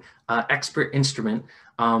award-winning expert instrument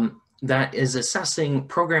that is assessing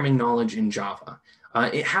programming knowledge in Java.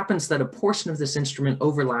 It happens that a portion of this instrument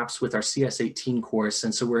overlaps with our CS18 course,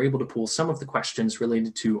 and so we're able to pull some of the questions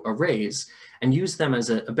related to arrays and use them as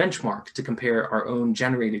a benchmark to compare our own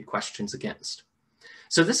generated questions against.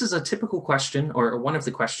 So this is a typical question, or one of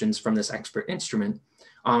the questions from this expert instrument,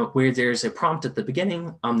 where there's a prompt at the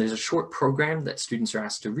beginning, there's a short program that students are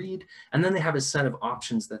asked to read, and then they have a set of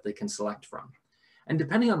options that they can select from. And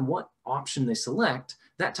depending on what option they select,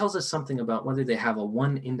 that tells us something about whether they have a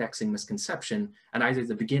one indexing misconception at either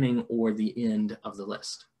the beginning or the end of the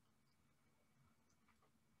list.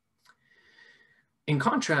 In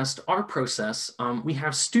contrast, our process, we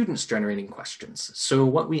have students generating questions. So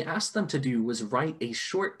what we asked them to do was write a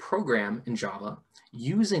short program in Java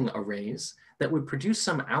using arrays that would produce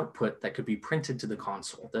some output that could be printed to the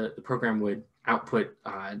console. The program would output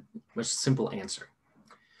a simple answer.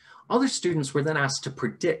 Other students were then asked to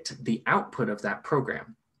predict the output of that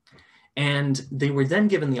program. And they were then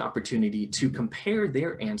given the opportunity to compare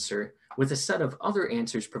their answer with a set of other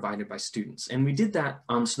answers provided by students. And we did that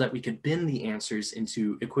so that we could bin the answers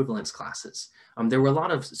into equivalence classes. There were a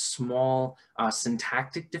lot of small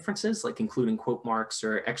syntactic differences, like including quote marks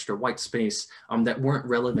or extra white space that weren't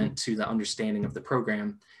relevant to the understanding of the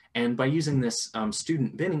program. And by using this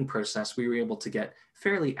student binning process, we were able to get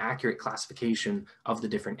fairly accurate classification of the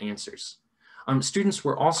different answers. Students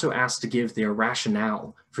were also asked to give their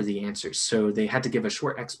rationale for the answers. So they had to give a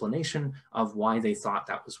short explanation of why they thought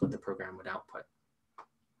that was what the program would output.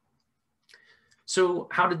 So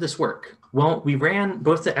how did this work? Well, we ran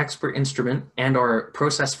both the expert instrument and our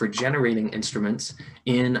process for generating instruments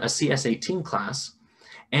in a CS18 class.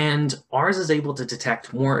 And ours is able to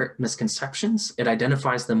detect more misconceptions. It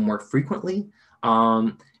identifies them more frequently.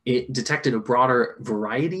 It detected a broader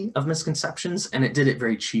variety of misconceptions, and it did it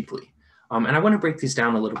very cheaply. And I want to break these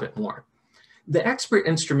down a little bit more. The expert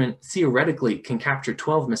instrument theoretically can capture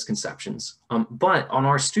 12 misconceptions, but on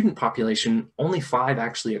our student population, only 5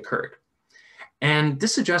 actually occurred. And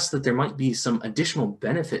this suggests that there might be some additional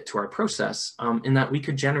benefit to our process in that we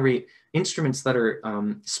could generate instruments that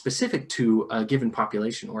are specific to a given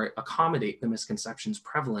population or accommodate the misconceptions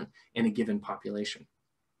prevalent in a given population.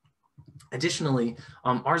 Additionally,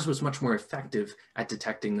 ours was much more effective at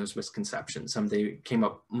detecting those misconceptions. They came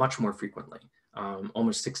up much more frequently,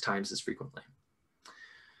 almost 6 times as frequently.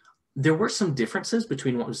 There were some differences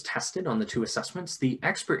between what was tested on the 2 assessments. The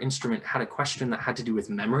expert instrument had a question that had to do with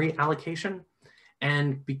memory allocation.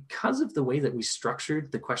 And because of the way that we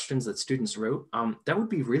structured the questions that students wrote, that would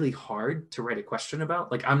be really hard to write a question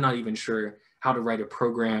about. Like, I'm not even sure how to write a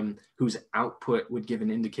program whose output would give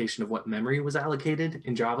an indication of what memory was allocated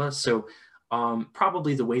in Java. So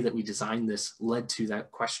probably the way that we designed this led to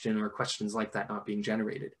that question or questions like that not being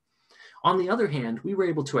generated. On the other hand, we were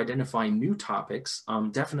able to identify new topics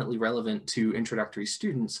definitely relevant to introductory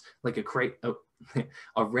students, like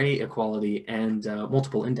array equality and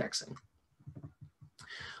multiple indexing.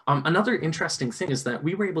 Another interesting thing is that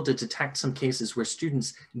we were able to detect some cases where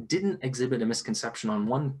students didn't exhibit a misconception on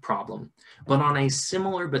one problem, but on a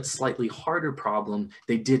similar but slightly harder problem,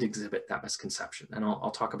 they did exhibit that misconception. And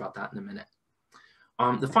I'll talk about that in a minute.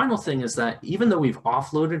 The final thing is that even though we've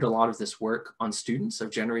offloaded a lot of this work on students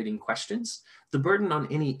of generating questions, the burden on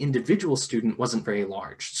any individual student wasn't very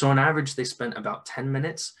large. So on average, they spent about 10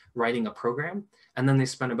 minutes writing a program, and then they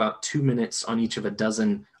spent about 2 minutes on each of a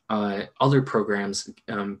dozen other programs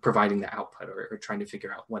providing the output or trying to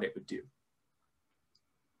figure out what it would do.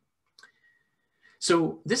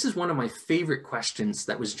 So this is one of my favorite questions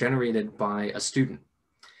that was generated by a student.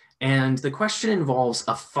 And the question involves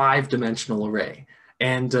a 5-dimensional array.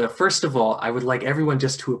 And first of all, I would like everyone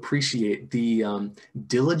just to appreciate the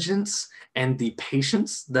diligence and the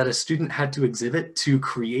patience that a student had to exhibit to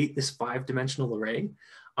create this 5-dimensional array.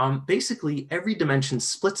 Basically, every dimension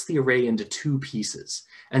splits the array into 2 pieces.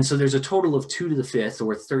 And so there's a total of 2 to the 5th,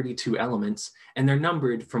 or 32 elements, and they're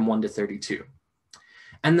numbered from 1 to 32.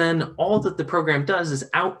 And then all that the program does is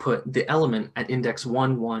output the element at index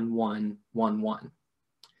 1, 1, 1, 1, 1.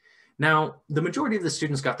 Now, the majority of the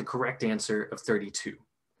students got the correct answer of 32.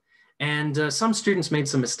 And some students made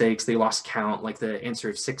some mistakes. They lost count, like the answer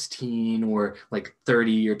of 16 or like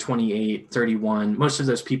 30 or 28, 31. Most of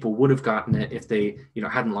those people would have gotten it if they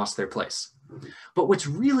hadn't lost their place. But what's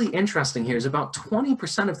really interesting here is about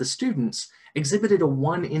 20% of the students exhibited a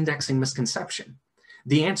 1 indexing misconception.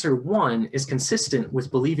 The answer 1 is consistent with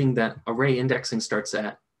believing that array indexing starts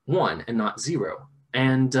at 1 and not 0.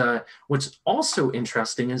 And what's also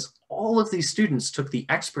interesting is all of these students took the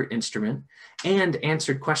expert instrument and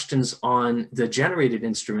answered questions on the generated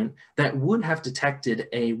instrument that would have detected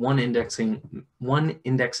a 1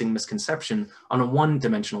 indexing misconception on a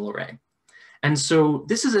 1-dimensional array. And so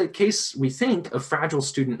this is a case, we think, of fragile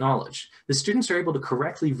student knowledge. The students are able to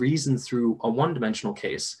correctly reason through a 1-dimensional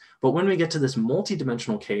case, but when we get to this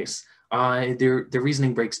multi-dimensional case, their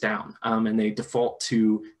reasoning breaks down and they default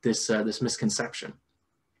to this misconception.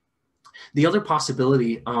 The other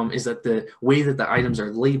possibility is that the way that the items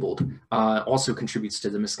are labeled also contributes to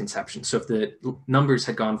the misconception. So if the numbers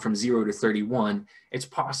had gone from 0 to 31, it's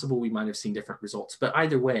possible we might have seen different results. But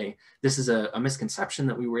either way, this is a misconception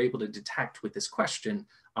that we were able to detect with this question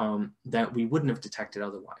that we wouldn't have detected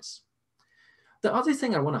otherwise. The other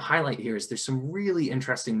thing I want to highlight here is there's some really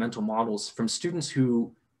interesting mental models from students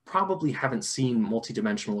who probably haven't seen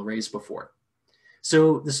multidimensional arrays before.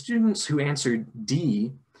 So the students who answered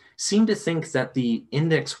D seem to think that the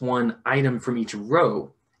index 1 item from each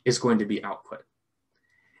row is going to be output.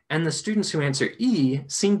 And the students who answer E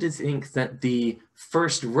seem to think that the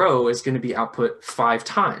first row is going to be output 5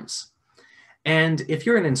 times. And if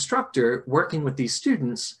you're an instructor working with these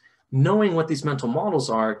students, knowing what these mental models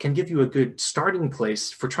are can give you a good starting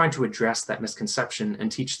place for trying to address that misconception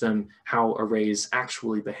and teach them how arrays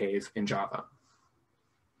actually behave in Java.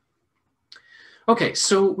 Okay,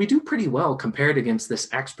 so we do pretty well compared against this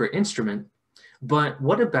expert instrument, but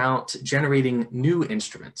what about generating new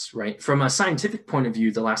instruments, right? From a scientific point of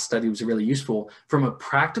view, the last study was really useful. From a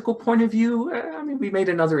practical point of view, I mean, we made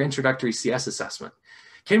another introductory CS assessment.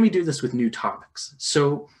 Can we do this with new topics?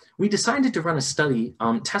 So we decided to run a study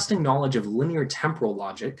testing knowledge of linear temporal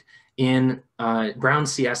logic in Brown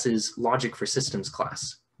CS's Logic for Systems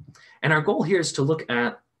class. And our goal here is to look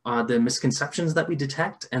at the misconceptions that we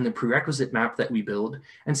detect and the prerequisite map that we build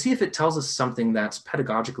and see if it tells us something that's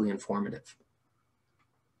pedagogically informative.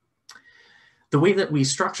 The way that we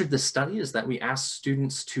structured this study is that we asked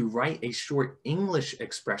students to write a short English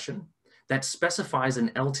expression that specifies an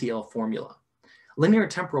LTL formula. Linear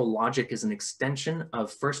temporal logic is an extension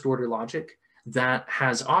of first-order logic that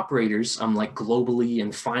has operators like globally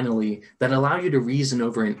and finally that allow you to reason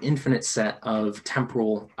over an infinite set of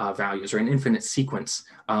temporal values or an infinite sequence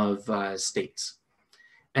of states.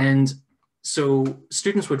 And so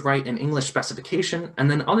students would write an English specification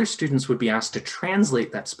and then other students would be asked to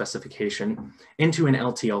translate that specification into an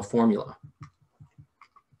LTL formula.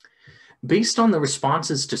 Based on the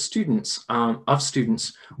responses to students,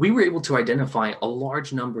 we were able to identify a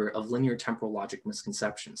large number of linear temporal logic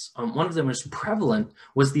misconceptions. One of the most prevalent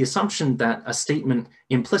was the assumption that a statement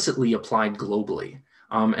implicitly applied globally.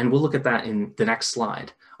 And we'll look at that in the next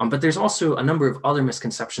slide. But there's also a number of other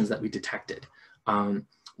misconceptions that we detected.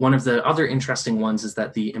 One of the other interesting ones is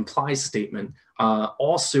that the implies statement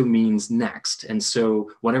also means next. And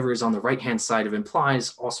so whatever is on the right-hand side of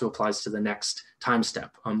implies also applies to the next time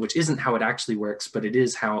step, which isn't how it actually works, but it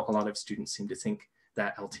is how a lot of students seem to think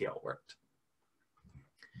that LTL worked.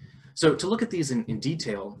 So to look at these in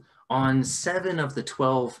detail, on 7 of the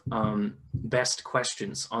 12 best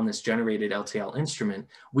questions on this generated LTL instrument,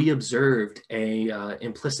 we observed a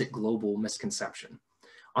implicit global misconception.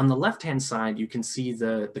 On the left-hand side, you can see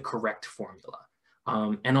the correct formula.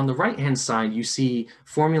 And on the right-hand side, you see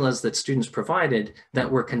formulas that students provided that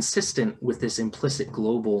were consistent with this implicit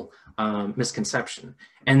global misconception.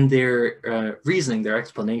 And their reasoning, their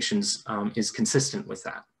explanations is consistent with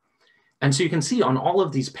that. And so you can see on all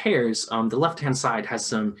of these pairs, the left-hand side has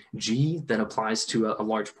some G that applies to a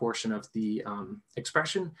large portion of the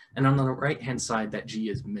expression. And on the right-hand side, that G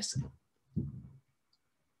is missing.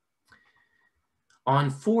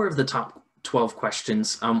 On 4 of the top 12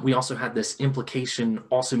 questions, we also had this implication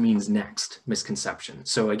also means next misconception.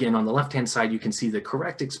 So again, on the left-hand side, you can see the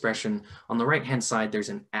correct expression. On the right-hand side, there's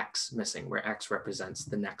an X missing, where X represents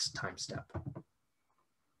the next time step.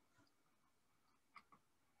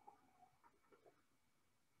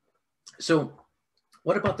 So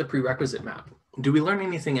what about the prerequisite map? Do we learn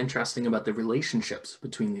anything interesting about the relationships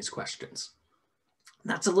between these questions?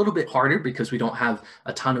 That's a little bit harder because we don't have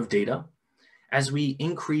a ton of data. As we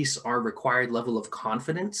increase our required level of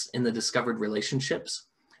confidence in the discovered relationships,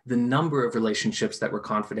 the number of relationships that we're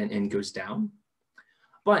confident in goes down.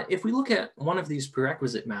 But if we look at one of these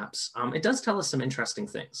prerequisite maps, it does tell us some interesting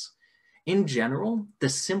things. In general, the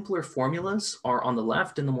simpler formulas are on the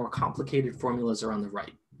left and the more complicated formulas are on the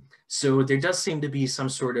right. So there does seem to be some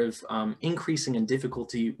sort of increasing in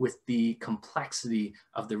difficulty with the complexity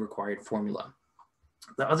of the required formula.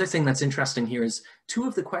 The other thing that's interesting here is 2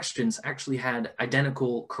 of the questions actually had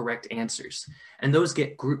identical correct answers, and those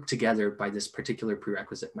get grouped together by this particular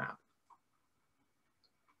prerequisite map.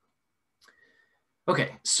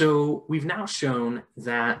 Okay, so we've now shown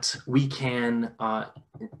that we can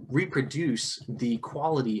reproduce the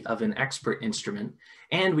quality of an expert instrument,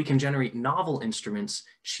 and we can generate novel instruments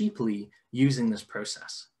cheaply using this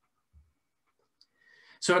process.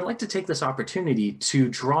 So I'd like to take this opportunity to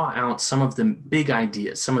draw out some of the big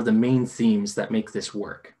ideas, some of the main themes that make this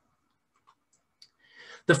work.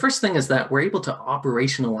 The first thing is that we're able to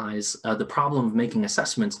operationalize the problem of making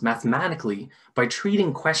assessments mathematically by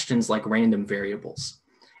treating questions like random variables.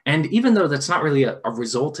 And even though that's not really a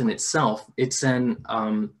result in itself, it's an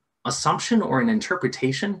assumption or an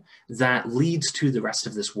interpretation that leads to the rest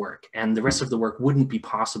of this work. And the rest of the work wouldn't be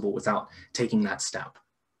possible without taking that step.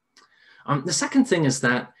 The second thing is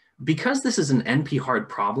that because this is an NP-hard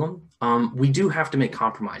problem, we do have to make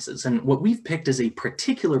compromises. And what we've picked is a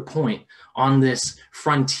particular point on this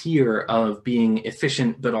frontier of being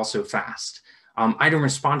efficient, but also fast. Item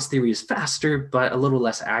response theory is faster, but a little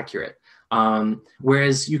less accurate.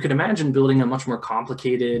 Whereas you could imagine building a much more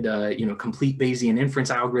complicated, complete Bayesian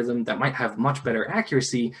inference algorithm that might have much better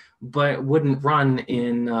accuracy, but wouldn't run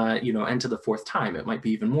in, n to the 4th time. It might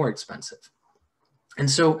be even more expensive. And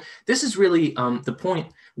so this is really the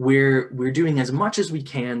point where we're doing as much as we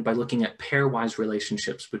can by looking at pairwise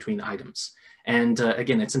relationships between items. And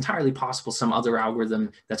again, it's entirely possible some other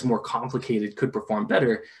algorithm that's more complicated could perform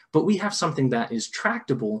better, but we have something that is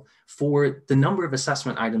tractable for the number of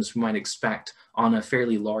assessment items we might expect on a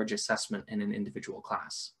fairly large assessment in an individual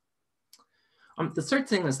class. The third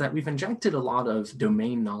thing is that we've injected a lot of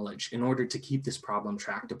domain knowledge in order to keep this problem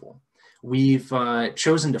tractable. We've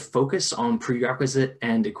chosen to focus on prerequisite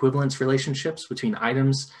and equivalence relationships between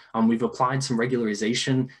items. We've applied some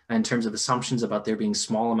regularization in terms of assumptions about there being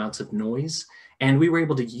small amounts of noise. And we were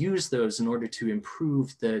able to use those in order to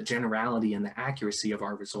improve the generality and the accuracy of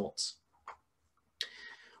our results.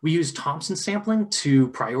 We used Thompson sampling to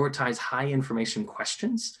prioritize high information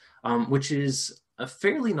questions, which is a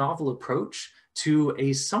fairly novel approach to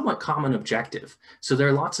a somewhat common objective. So there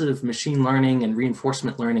are lots of machine learning and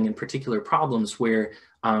reinforcement learning in particular problems where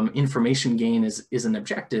information gain is an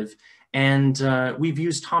objective. And we've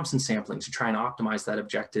used Thompson sampling to try and optimize that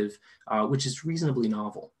objective, which is reasonably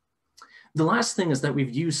novel. The last thing is that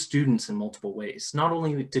we've used students in multiple ways. Not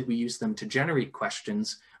only did we use them to generate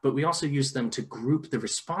questions, but we also used them to group the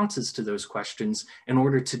responses to those questions in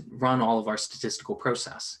order to run all of our statistical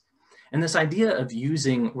process. And this idea of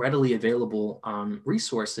using readily available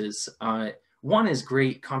resources, one is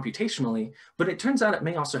great computationally, but it turns out it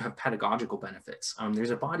may also have pedagogical benefits.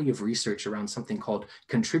 There's a body of research around something called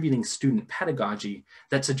contributing student pedagogy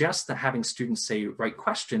that suggests that having students say write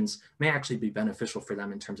questions may actually be beneficial for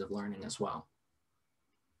them in terms of learning as well.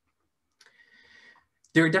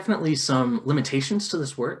 There are definitely some limitations to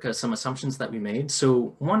this work, some assumptions that we made.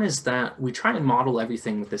 So one is that we try and model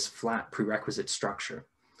everything with this flat prerequisite structure.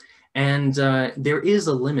 And there is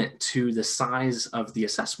a limit to the size of the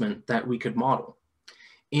assessment that we could model.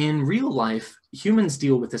 In real life, humans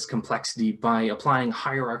deal with this complexity by applying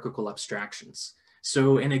hierarchical abstractions.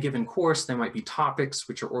 So in a given course, there might be topics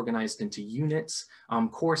which are organized into units.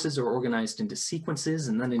 Courses are organized into sequences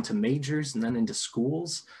and then into majors and then into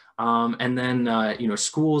schools. And then,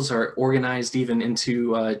 schools are organized even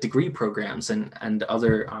into degree programs and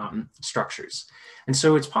other structures. And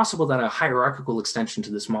so it's possible that a hierarchical extension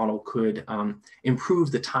to this model could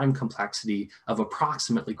improve the time complexity of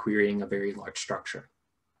approximately querying a very large structure.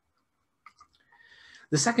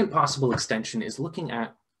 The second possible extension is looking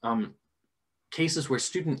at cases where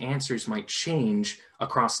student answers might change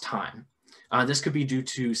across time. This could be due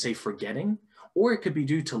to, say, forgetting, or it could be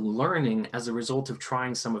due to learning as a result of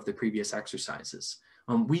trying some of the previous exercises.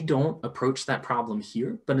 We don't approach that problem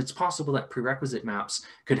here, but it's possible that prerequisite maps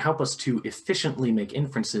could help us to efficiently make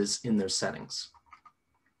inferences in those settings.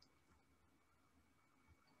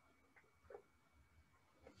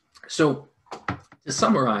 So to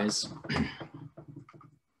summarize,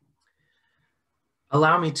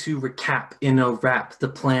 allow me to recap in a wrap the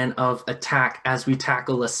plan of attack as we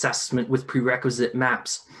tackle assessment with prerequisite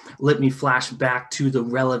maps. Let me flash back to the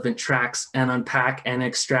relevant tracks and unpack and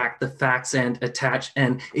extract the facts and attach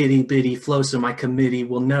an itty bitty flow so my committee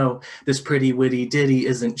will know this pretty witty ditty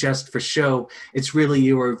isn't just for show. It's really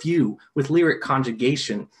your review with lyric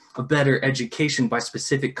conjugation. A better education by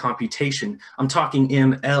specific computation. I'm talking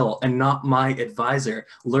ML and not my advisor,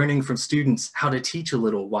 learning from students how to teach a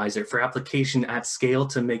little wiser. For application at scale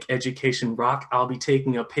to make education rock, I'll be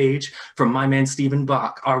taking a page from my man Stephen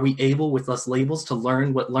Bach. Are we able with less labels to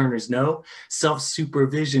learn what learners know?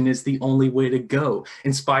 Self-supervision is the only way to go.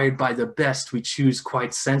 Inspired by the best, we choose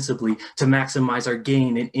quite sensibly to maximize our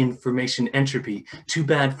gain in information entropy. Too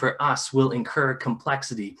bad for us, we'll incur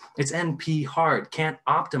complexity. It's NP hard, can't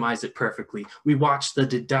optimize it perfectly. We watch the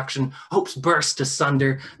deduction, hopes burst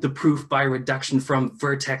asunder, the proof by reduction from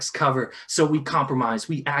vertex cover. So we compromise,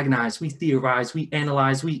 we agonize, we theorize, we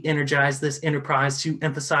analyze, we energize this enterprise to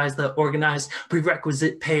emphasize the organized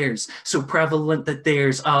prerequisite pairs. So prevalent that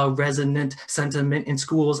there's a resonant sentiment in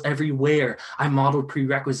schools everywhere. I modeled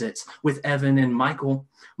prerequisites with Evan and Michael,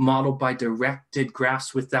 modeled by directed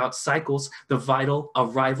graphs without cycles, the vital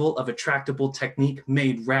arrival of a tractable technique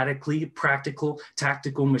made radically practical,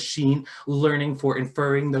 tactical machine, learning for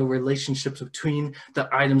inferring the relationships between the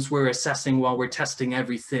items we're assessing while we're testing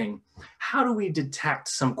everything. How do we detect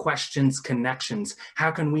some questions, connections? How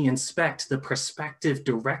can we inspect the perspective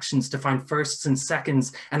directions to find firsts and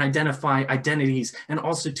seconds and identify identities, and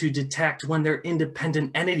also to detect when they're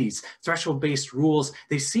independent entities? Threshold-based rules,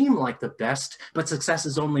 they seem like the best, but success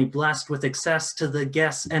is only blessed with access to the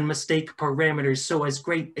guess and mistake parameters. So as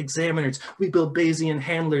great examiners, we build Bayesian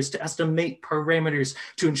handlers to estimate parameters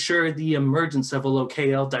to ensure the emergence of a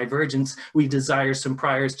locale divergence. We desire some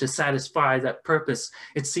priors to satisfy that purpose.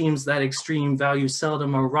 It seems that extreme values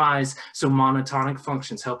seldom arise, so monotonic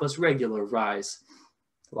functions help us regularize.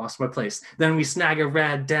 Lost my place. Then we snag a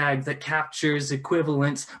rad DAG that captures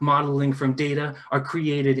equivalence, modeling from data, our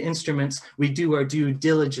created instruments. We do our due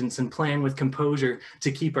diligence and plan with composure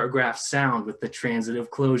to keep our graphs sound with the transitive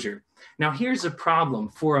closure. Now here's a problem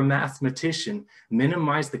for a mathematician.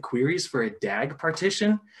 Minimize the queries for a DAG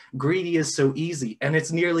partition? Greedy is so easy, and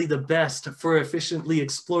it's nearly the best for efficiently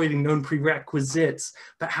exploiting known prerequisites.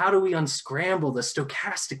 But how do we unscramble the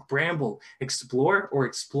stochastic bramble? Explore or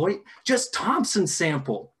exploit? Just Thompson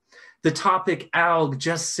sample. The topic alg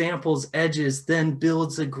just samples edges, then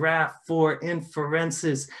builds a graph for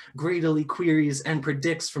inferences, greedily queries and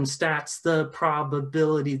predicts from stats the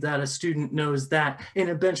probability that a student knows that. In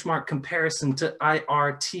a benchmark comparison to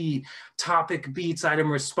IRT, topic beats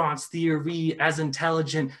item response theory. As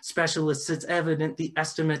intelligent specialists, it's evident the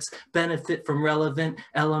estimates benefit from relevant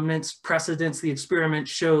elements. Precedence, the experiment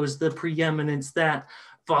shows the preeminence that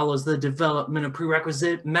follows the development of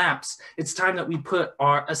prerequisite maps. It's time that we put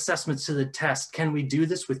our assessments to the test. Can we do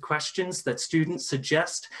this with questions that students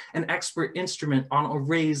suggest? An expert instrument on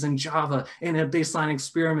arrays in Java in a baseline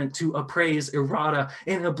experiment to appraise errata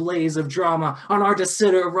in a blaze of drama on our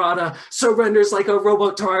desiderata surrenders like a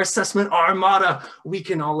rowboat to our assessment armada. We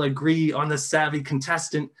can all agree on the savvy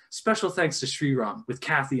contestant. Special thanks to Sriram with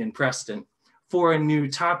Kathy and Preston. For a new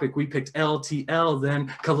topic, we picked LTL, then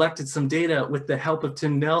collected some data with the help of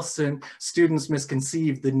Tim Nelson. Students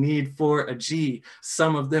misconceived the need for a G.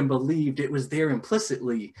 Some of them believed it was there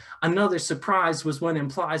implicitly. Another surprise was when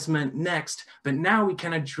implies meant next, but now we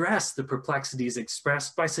can address the perplexities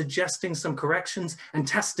expressed by suggesting some corrections and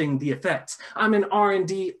testing the effects. I'm an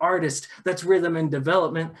R&D artist, that's rhythm and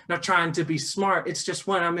development, not trying to be smart, it's just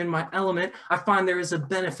when I'm in my element, I find there is a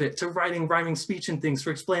benefit to writing rhyming speech and things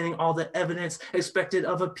for explaining all the evidence expected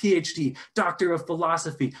of a PhD, doctor of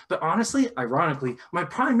philosophy. But honestly, ironically, my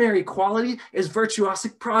primary quality is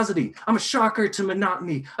virtuosic prosody. I'm a shocker to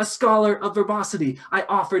monotony, a scholar of verbosity. I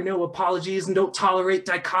offer no apologies and don't tolerate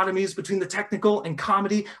dichotomies between the technical and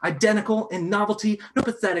comedy, identical in novelty, no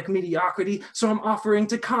pathetic mediocrity. So I'm offering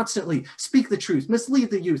to constantly speak the truth,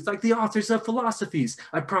 mislead the youth like the authors of philosophies.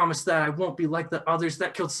 I promise that I won't be like the others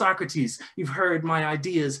that killed Socrates. You've heard my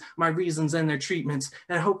ideas, my reasons and their treatments,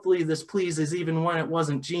 and hopefully this pleases even when it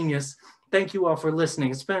wasn't genius. Thank you all for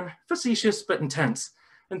listening. It's been facetious but intense.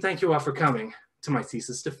 And thank you all for coming to my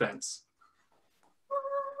thesis defense.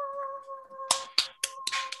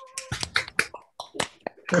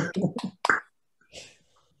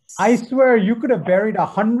 I swear you could have buried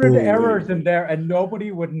 100 errors in there and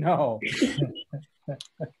nobody would know.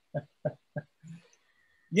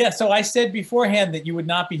 Yeah, so I said beforehand that you would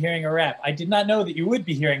not be hearing a rap. I did not know that you would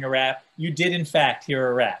be hearing a rap. You did, in fact, hear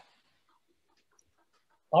a rap.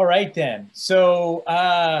 All right, then. So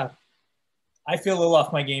I feel a little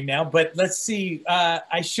off my game now, but let's see.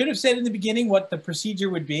 I should have said in the beginning what the procedure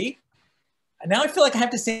would be. Now I feel like I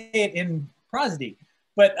have to say it in prosody,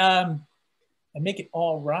 but and make it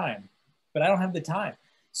all rhyme, but I don't have the time.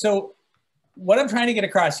 So what I'm trying to get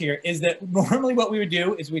across here is that normally what we would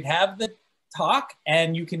do is we'd have the talk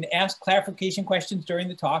and you can ask clarification questions during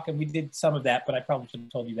the talk, and we did some of that, but I probably should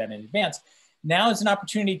have told you that in advance. Now is an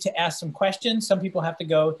opportunity to ask some questions. Some people have to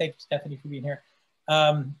go. Thank you, Stephanie, for being here.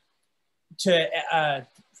 To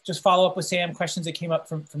just follow up with Sam, questions that came up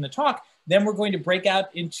from the talk. Then we're going to break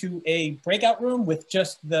out into a breakout room with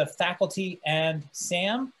just the faculty and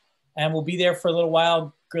Sam, and we'll be there for a little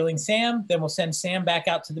while grilling Sam. Then we'll send Sam back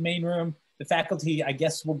out to the main room. The faculty, I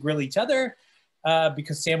guess, will grill each other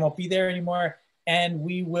because Sam won't be there anymore. And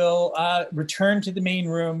we will return to the main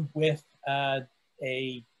room with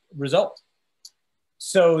a result.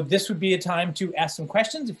 So this would be a time to ask some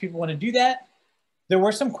questions if people want to do that. There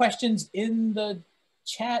were some questions in the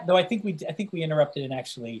chat, though I think we interrupted and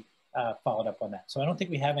actually followed up on that. So I don't think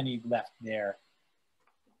we have any left there.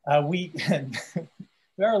 We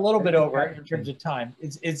are a little bit over in terms of time.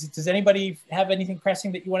 Does anybody have anything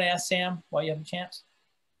pressing that you want to ask Sam while you have a chance?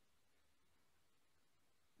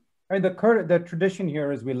 Right, the tradition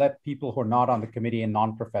here is we let people who are not on the committee and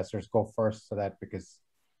non-professors go first, so that because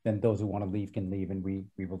then those who want to leave can leave, and we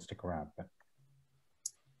will stick around. But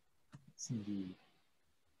indeed.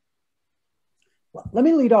 Well, let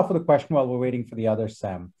me lead off with a question while we're waiting for the others,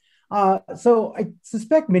 Sam. So I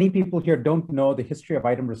suspect many people here don't know the history of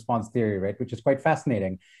item response theory, right? Which is quite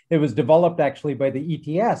fascinating. It was developed actually by the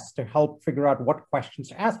ETS to help figure out what questions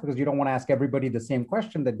to ask, because you don't want to ask everybody the same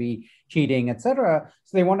question, that'd be cheating, etc.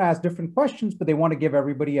 So they want to ask different questions, but they want to give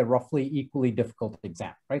everybody a roughly equally difficult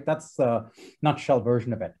exam, right? That's a nutshell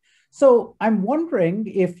version of it. So I'm wondering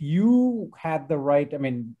if you had the right, I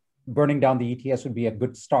mean, burning down the ETS would be a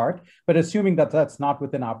good start, but assuming that that's not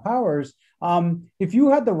within our powers, if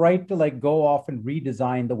you had the right to like go off and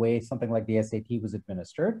redesign the way something like the SAT was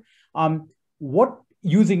administered,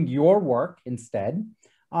 using your work instead,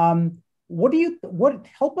 help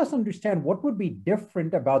us understand what would be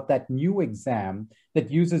different about that new exam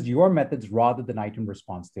that uses your methods rather than item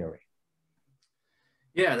response theory?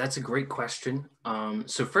 Yeah, that's a great question.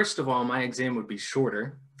 So first of all, my exam would be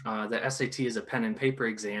shorter. The SAT is a pen and paper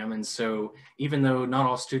exam. And so even though not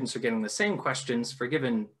all students are getting the same questions for a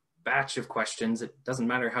given batch of questions, it doesn't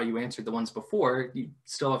matter how you answered the ones before, you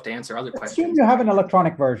still have to answer other questions. Assume you have an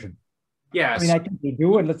electronic version. Yeah. I mean, I think they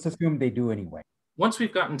do, and let's assume they do anyway. Once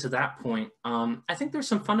we've gotten to that point, I think there's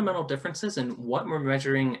some fundamental differences in what we're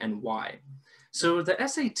measuring and why. So the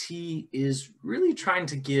SAT is really trying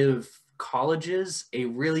to give colleges a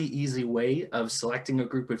really easy way of selecting a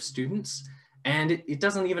group of students. And it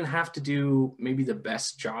doesn't even have to do maybe the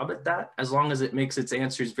best job at that, as long as it makes its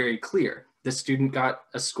answers very clear. The student got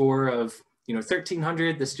a score of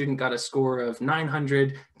 1,300, the student got a score of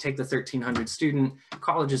 900, take the 1,300 student.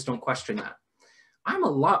 Colleges don't question that. I'm a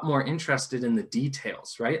lot more interested in the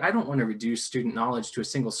details, right? I don't want to reduce student knowledge to a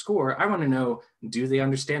single score. I want to know, do they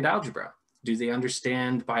understand algebra? Do they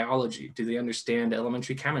understand biology? Do they understand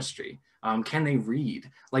elementary chemistry? Can they read?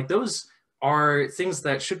 Like, those are things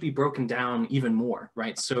that should be broken down even more,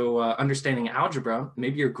 right? So understanding algebra,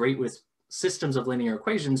 maybe you're great with systems of linear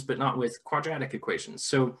equations, but not with quadratic equations.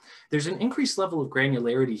 So there's an increased level of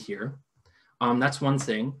granularity here. That's one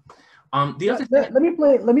thing. The other thing,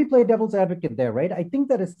 let me play devil's advocate there, right? I think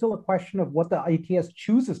that it's still a question of what the ITS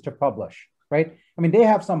chooses to publish, right? I mean, they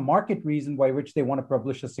have some market reason why which they want to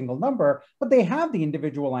publish a single number, but they have the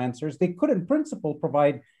individual answers. They could, in principle,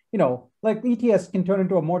 provide, like ETS can turn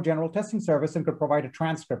into a more general testing service and could provide a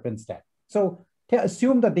transcript instead. So to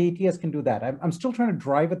assume that the ETS can do that, I'm still trying to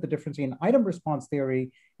drive at the difference in item response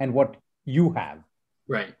theory and what you have.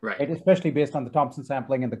 Right. Especially based on the Thompson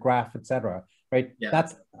sampling and the graph, et cetera, right? Yeah.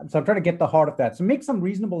 So I'm trying to get the heart of that. So make some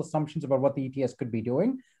reasonable assumptions about what the ETS could be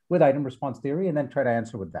doing with item response theory, and then try to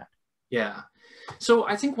answer with that. Yeah. So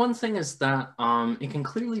I think one thing is that it can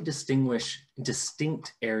clearly distinguish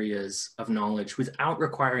distinct areas of knowledge without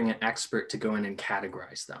requiring an expert to go in and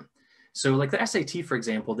categorize them. So like the SAT, for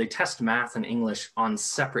example, they test math and English on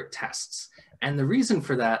separate tests. And the reason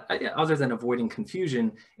for that, other than avoiding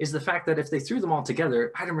confusion, is the fact that if they threw them all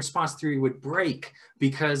together, item response theory would break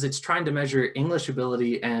because it's trying to measure English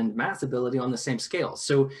ability and math ability on the same scale.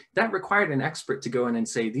 So that required an expert to go in and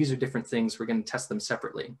say, these are different things, we're going to test them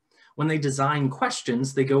separately. When they design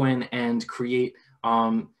questions, they go in and create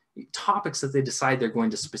topics that they decide they're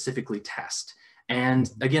going to specifically test. And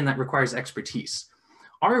again, that requires expertise.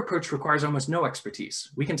 Our approach requires almost no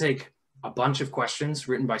expertise. We can take a bunch of questions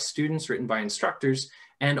written by students, written by instructors,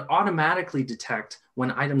 and automatically detect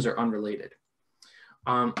when items are unrelated.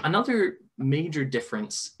 Another major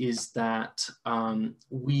difference is that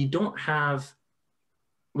we don't have,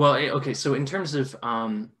 well, okay, so in terms of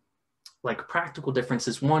like practical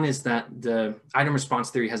differences, one is that the item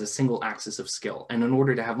response theory has a single axis of skill. And in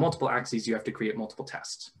order to have multiple axes, you have to create multiple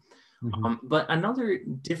tests. But another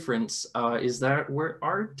difference is that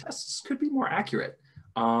our tests could be more accurate.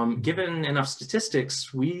 Given enough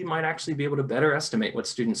statistics, we might actually be able to better estimate what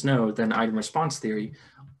students know than item response theory,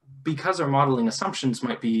 because our modeling assumptions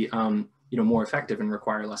might be more effective and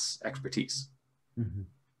require less expertise.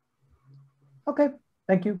 Okay,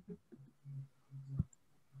 thank you.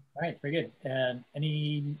 All right, very good. And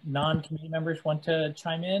any non-committee members want to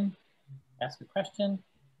chime in, ask a question?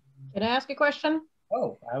 Can I ask a question?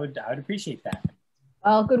 Oh, I would appreciate that.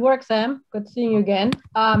 Well, good work, Sam. Good seeing you again.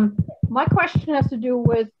 My question has to do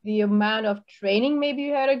with the amount of training maybe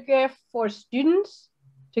you had to give for students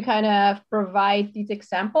to kind of provide these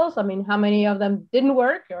examples. I mean, how many of them didn't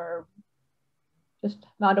work, or just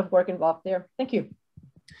amount of work involved there? Thank you.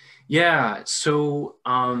 Yeah, so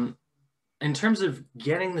in terms of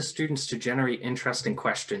getting the students to generate interesting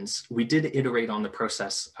questions, we did iterate on the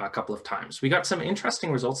process a couple of times. We got some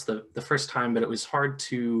interesting results the first time, but it was hard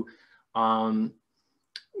to,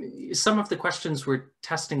 some of the questions were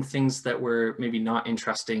testing things that were maybe not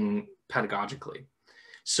interesting pedagogically.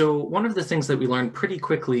 So one of the things that we learned pretty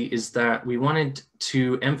quickly is that we wanted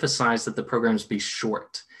to emphasize that the programs be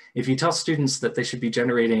short. If you tell students that they should be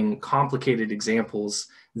generating complicated examples,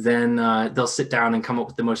 then they'll sit down and come up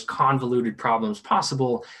with the most convoluted problems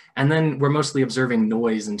possible. And then we're mostly observing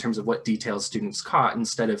noise in terms of what details students caught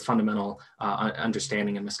instead of fundamental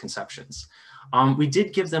understanding and misconceptions. We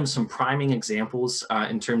did give them some priming examples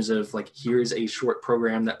in terms of like, here's a short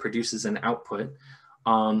program that produces an output.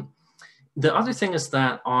 The other thing is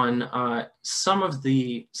that on some of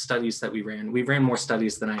the studies that we ran more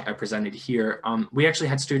studies than I presented here. We actually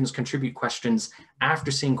had students contribute questions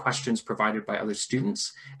after seeing questions provided by other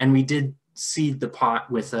students. And we did seed the pot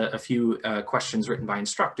with a few questions written by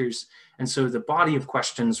instructors. And so the body of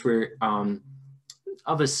questions were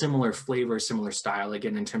of a similar flavor, similar style,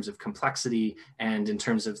 again, in terms of complexity and in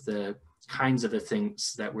terms of the kinds of the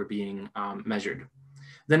things that were being measured.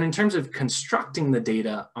 Then in terms of constructing the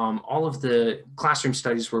data, all of the classroom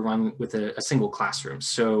studies were run with a single classroom.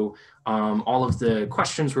 So all of the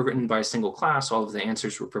questions were written by a single class, all of the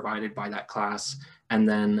answers were provided by that class, and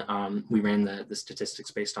then we ran the statistics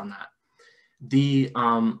based on that. The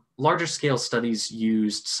larger scale studies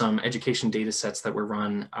used some education data sets that were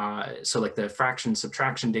run. So like the fraction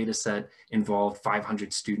subtraction data set involved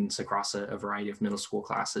 500 students across a variety of middle school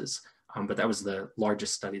classes. But that was the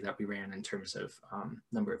largest study that we ran in terms of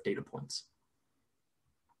number of data points.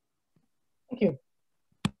 Thank you.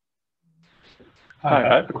 Hi,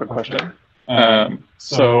 I have a quick question.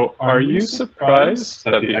 So are you surprised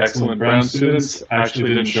that the excellent Brown students actually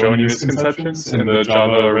didn't show any misconceptions in the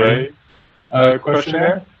Java array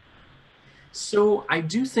questionnaire? So I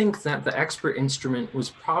do think that the expert instrument was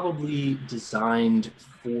probably designed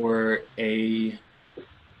for a,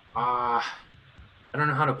 I don't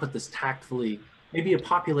know how to put this tactfully, maybe a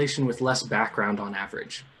population with less background on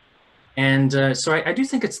average. And so I do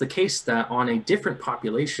think it's the case that on a different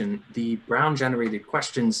population, the Brown generated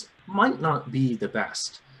questions might not be the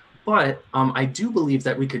best. But I do believe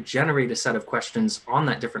that we could generate a set of questions on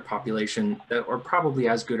that different population that are probably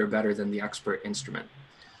as good or better than the expert instrument.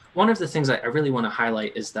 One of the things I really want to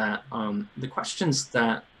highlight is that the questions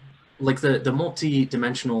that, like the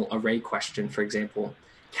multi-dimensional array question, for example,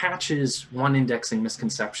 catches one indexing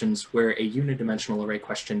misconceptions where a unidimensional array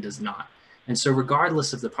question does not. And so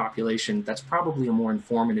regardless of the population, that's probably a more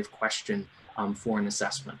informative question for an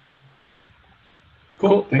assessment.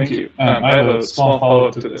 Cool, thank you. I have a small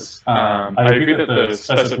follow-up to this. I agree that the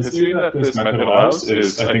specificity that this method allows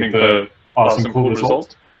is, I think, the awesome cool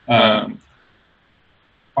result.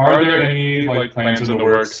 Are there any plans in the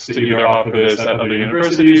works to either offer this at other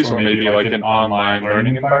universities or maybe like an online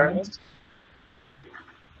learning environment?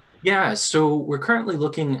 Yeah, so we're currently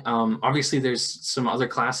looking, obviously there's some other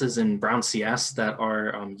classes in Brown CS that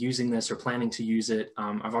are using this or planning to use it.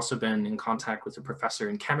 I've also been in contact with a professor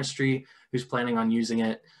in chemistry who's planning on using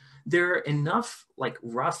it. There are enough like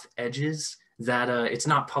rough edges that it's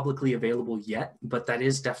not publicly available yet, but that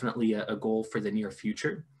is definitely a goal for the near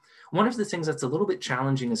future. One of the things that's a little bit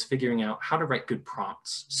challenging is figuring out how to write good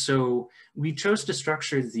prompts. So we chose to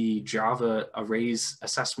structure the Java arrays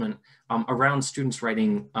assessment around students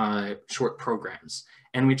writing short programs.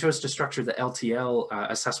 And we chose to structure the LTL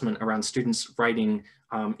assessment around students writing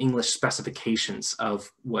English specifications of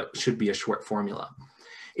what should be a short formula.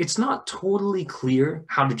 It's not totally clear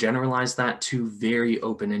how to generalize that to very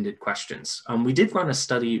open-ended questions. We did run a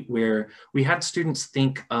study where we had students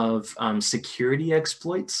think of security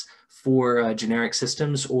exploits for generic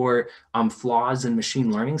systems or flaws in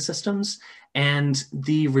machine learning systems. And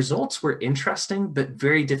the results were interesting, but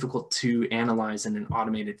very difficult to analyze in an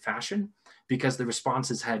automated fashion because the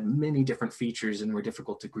responses had many different features and were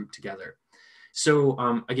difficult to group together.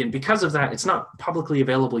 So again, because of that, it's not publicly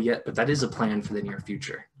available yet, but that is a plan for the near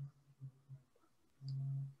future.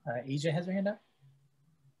 Asia has her hand up.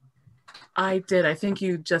 I did. I think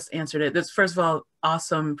you just answered it. This, first of all,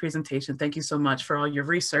 awesome presentation. Thank you so much for all your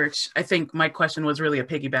research. I think my question was really a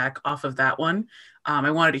piggyback off of that one. I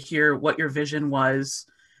wanted to hear what your vision was.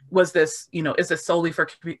 Was this, is this solely for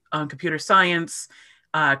computer science,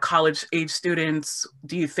 college age students?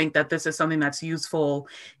 Do you think that this is something that's useful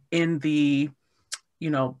in the,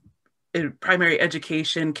 in primary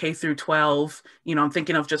education, K through 12? I'm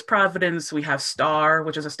thinking of just Providence. We have STAR,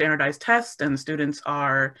 which is a standardized test, and students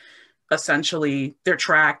are essentially, they're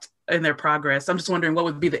tracked in their progress. I'm just wondering what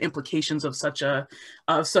would be the implications of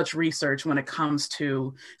such research when it comes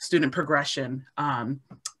to student progression,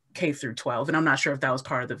 K through 12. And I'm not sure if that was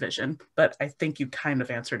part of the vision, but I think you kind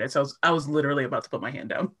of answered it. So I was literally about to put my hand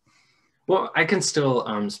down. Well, I can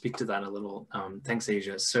still speak to that a little. Thanks,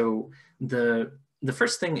 Asia. So the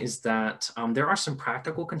first thing is that there are some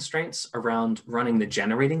practical constraints around running the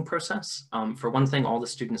generating process. For one thing, all the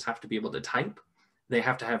students have to be able to type. They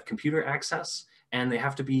have to have computer access, and they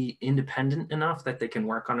have to be independent enough that they can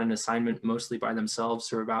work on an assignment mostly by themselves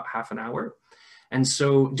for about half an hour. And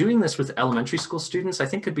so doing this with elementary school students, I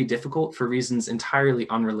think could be difficult for reasons entirely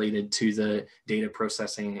unrelated to the data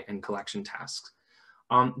processing and collection tasks.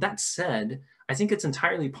 That said, I think it's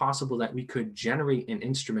entirely possible that we could generate an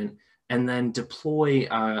instrument and then deploy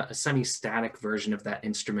a semi-static version of that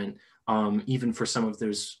instrument, even for some of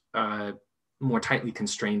those more tightly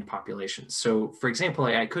constrained populations. So for example,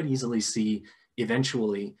 I could easily see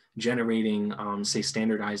eventually generating, say,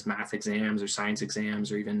 standardized math exams or science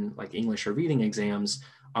exams or even like English or reading exams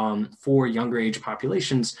for younger age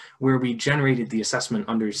populations where we generated the assessment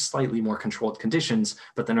under slightly more controlled conditions,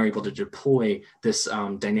 but then are able to deploy this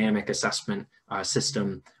dynamic assessment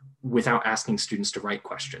system without asking students to write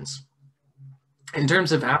questions. In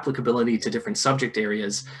terms of applicability to different subject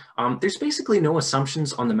areas, there's basically no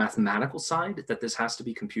assumptions on the mathematical side that this has to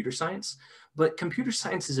be computer science, but computer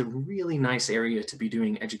science is a really nice area to be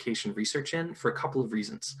doing education research in for a couple of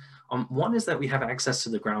reasons. One is that we have access to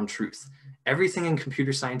the ground truth. Everything in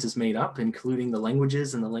computer science is made up, including the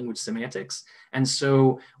languages and the language semantics. And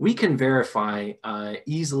so we can verify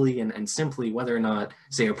easily and simply whether or not,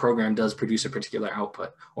 say, a program does produce a particular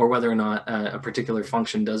output or whether or not a particular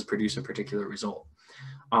function does produce a particular result.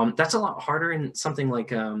 That's a lot harder in something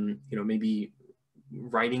like, maybe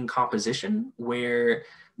writing composition, where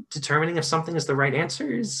determining if something is the right answer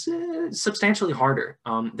is substantially harder.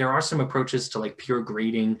 There are some approaches to like pure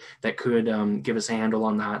grading that could give us a handle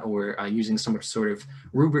on that, or using some sort of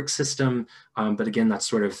rubric system. But again, that's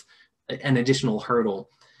sort of an additional hurdle.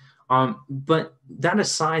 But that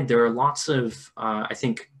aside, there are lots of, I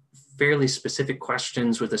think, fairly specific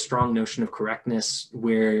questions with a strong notion of correctness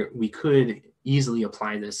where we could easily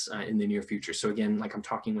apply this in the near future. So again, like I'm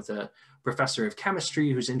talking with a professor of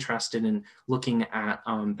chemistry who's interested in looking at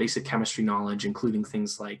basic chemistry knowledge, including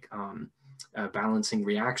things like balancing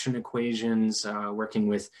reaction equations, working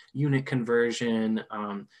with unit conversion,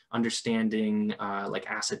 understanding like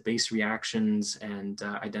acid-base reactions, and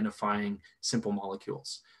identifying simple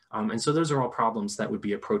molecules. And so those are all problems that would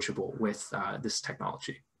be approachable with this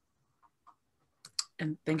technology.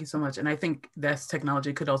 And thank you so much. And I think this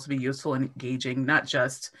technology could also be useful in gauging not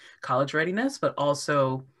just college readiness, but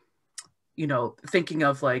also, thinking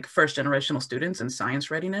of like first generational students and science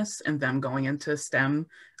readiness and them going into STEM,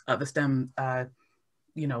 the STEM,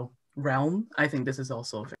 realm. I think this is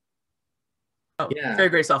also very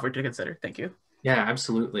great software to consider. Thank you. Yeah,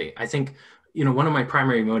 absolutely. I think, one of my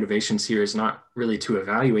primary motivations here is not really to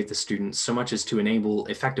evaluate the students so much as to enable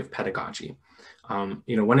effective pedagogy.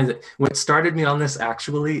 You know, what started me on this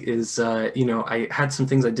actually is, you know, I had some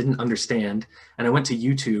things I didn't understand, and I went to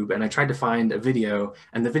YouTube and I tried to find a video,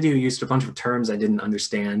 and the video used a bunch of terms I didn't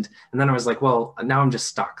understand. And then I was like, well, now I'm just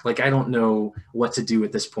stuck. Like, I don't know what to do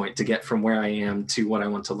at this point to get from where I am to what I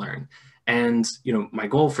want to learn. And, you know, my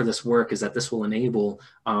goal for this work is that this will enable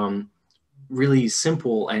really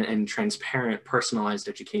simple and transparent personalized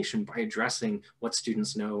education by addressing what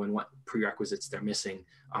students know and what prerequisites they're missing,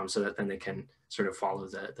 so that then they can sort of follow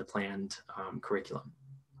the planned curriculum.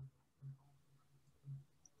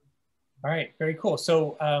 All right, very cool.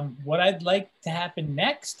 So what I'd like to happen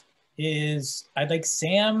next is I'd like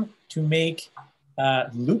Sam to make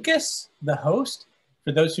Lucas the host.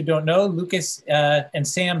 For those who don't know, Lucas and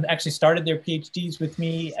Sam actually started their PhDs with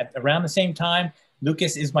me at around the same time.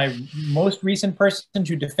 Lucas is my most recent person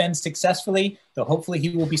to defend successfully, so hopefully he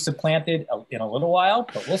will be supplanted in a little while,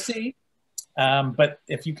 but we'll see. But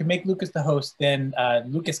if you can make Lucas the host, then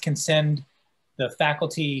Lucas can send the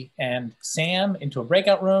faculty and Sam into a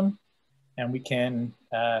breakout room, and we can,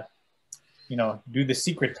 you know, do the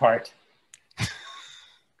secret part.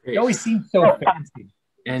 Great. It always seems so fancy.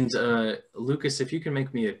 And Lucas, if you can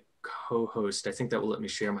make me a co-host, I think that will let me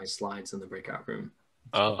share my slides in the breakout room.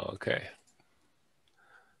 Oh, okay.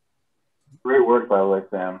 Great work, by the way,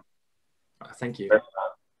 Sam. Thank you.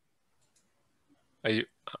 Are you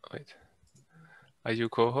wait? Are you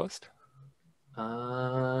co-host?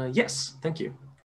 Yes, thank you.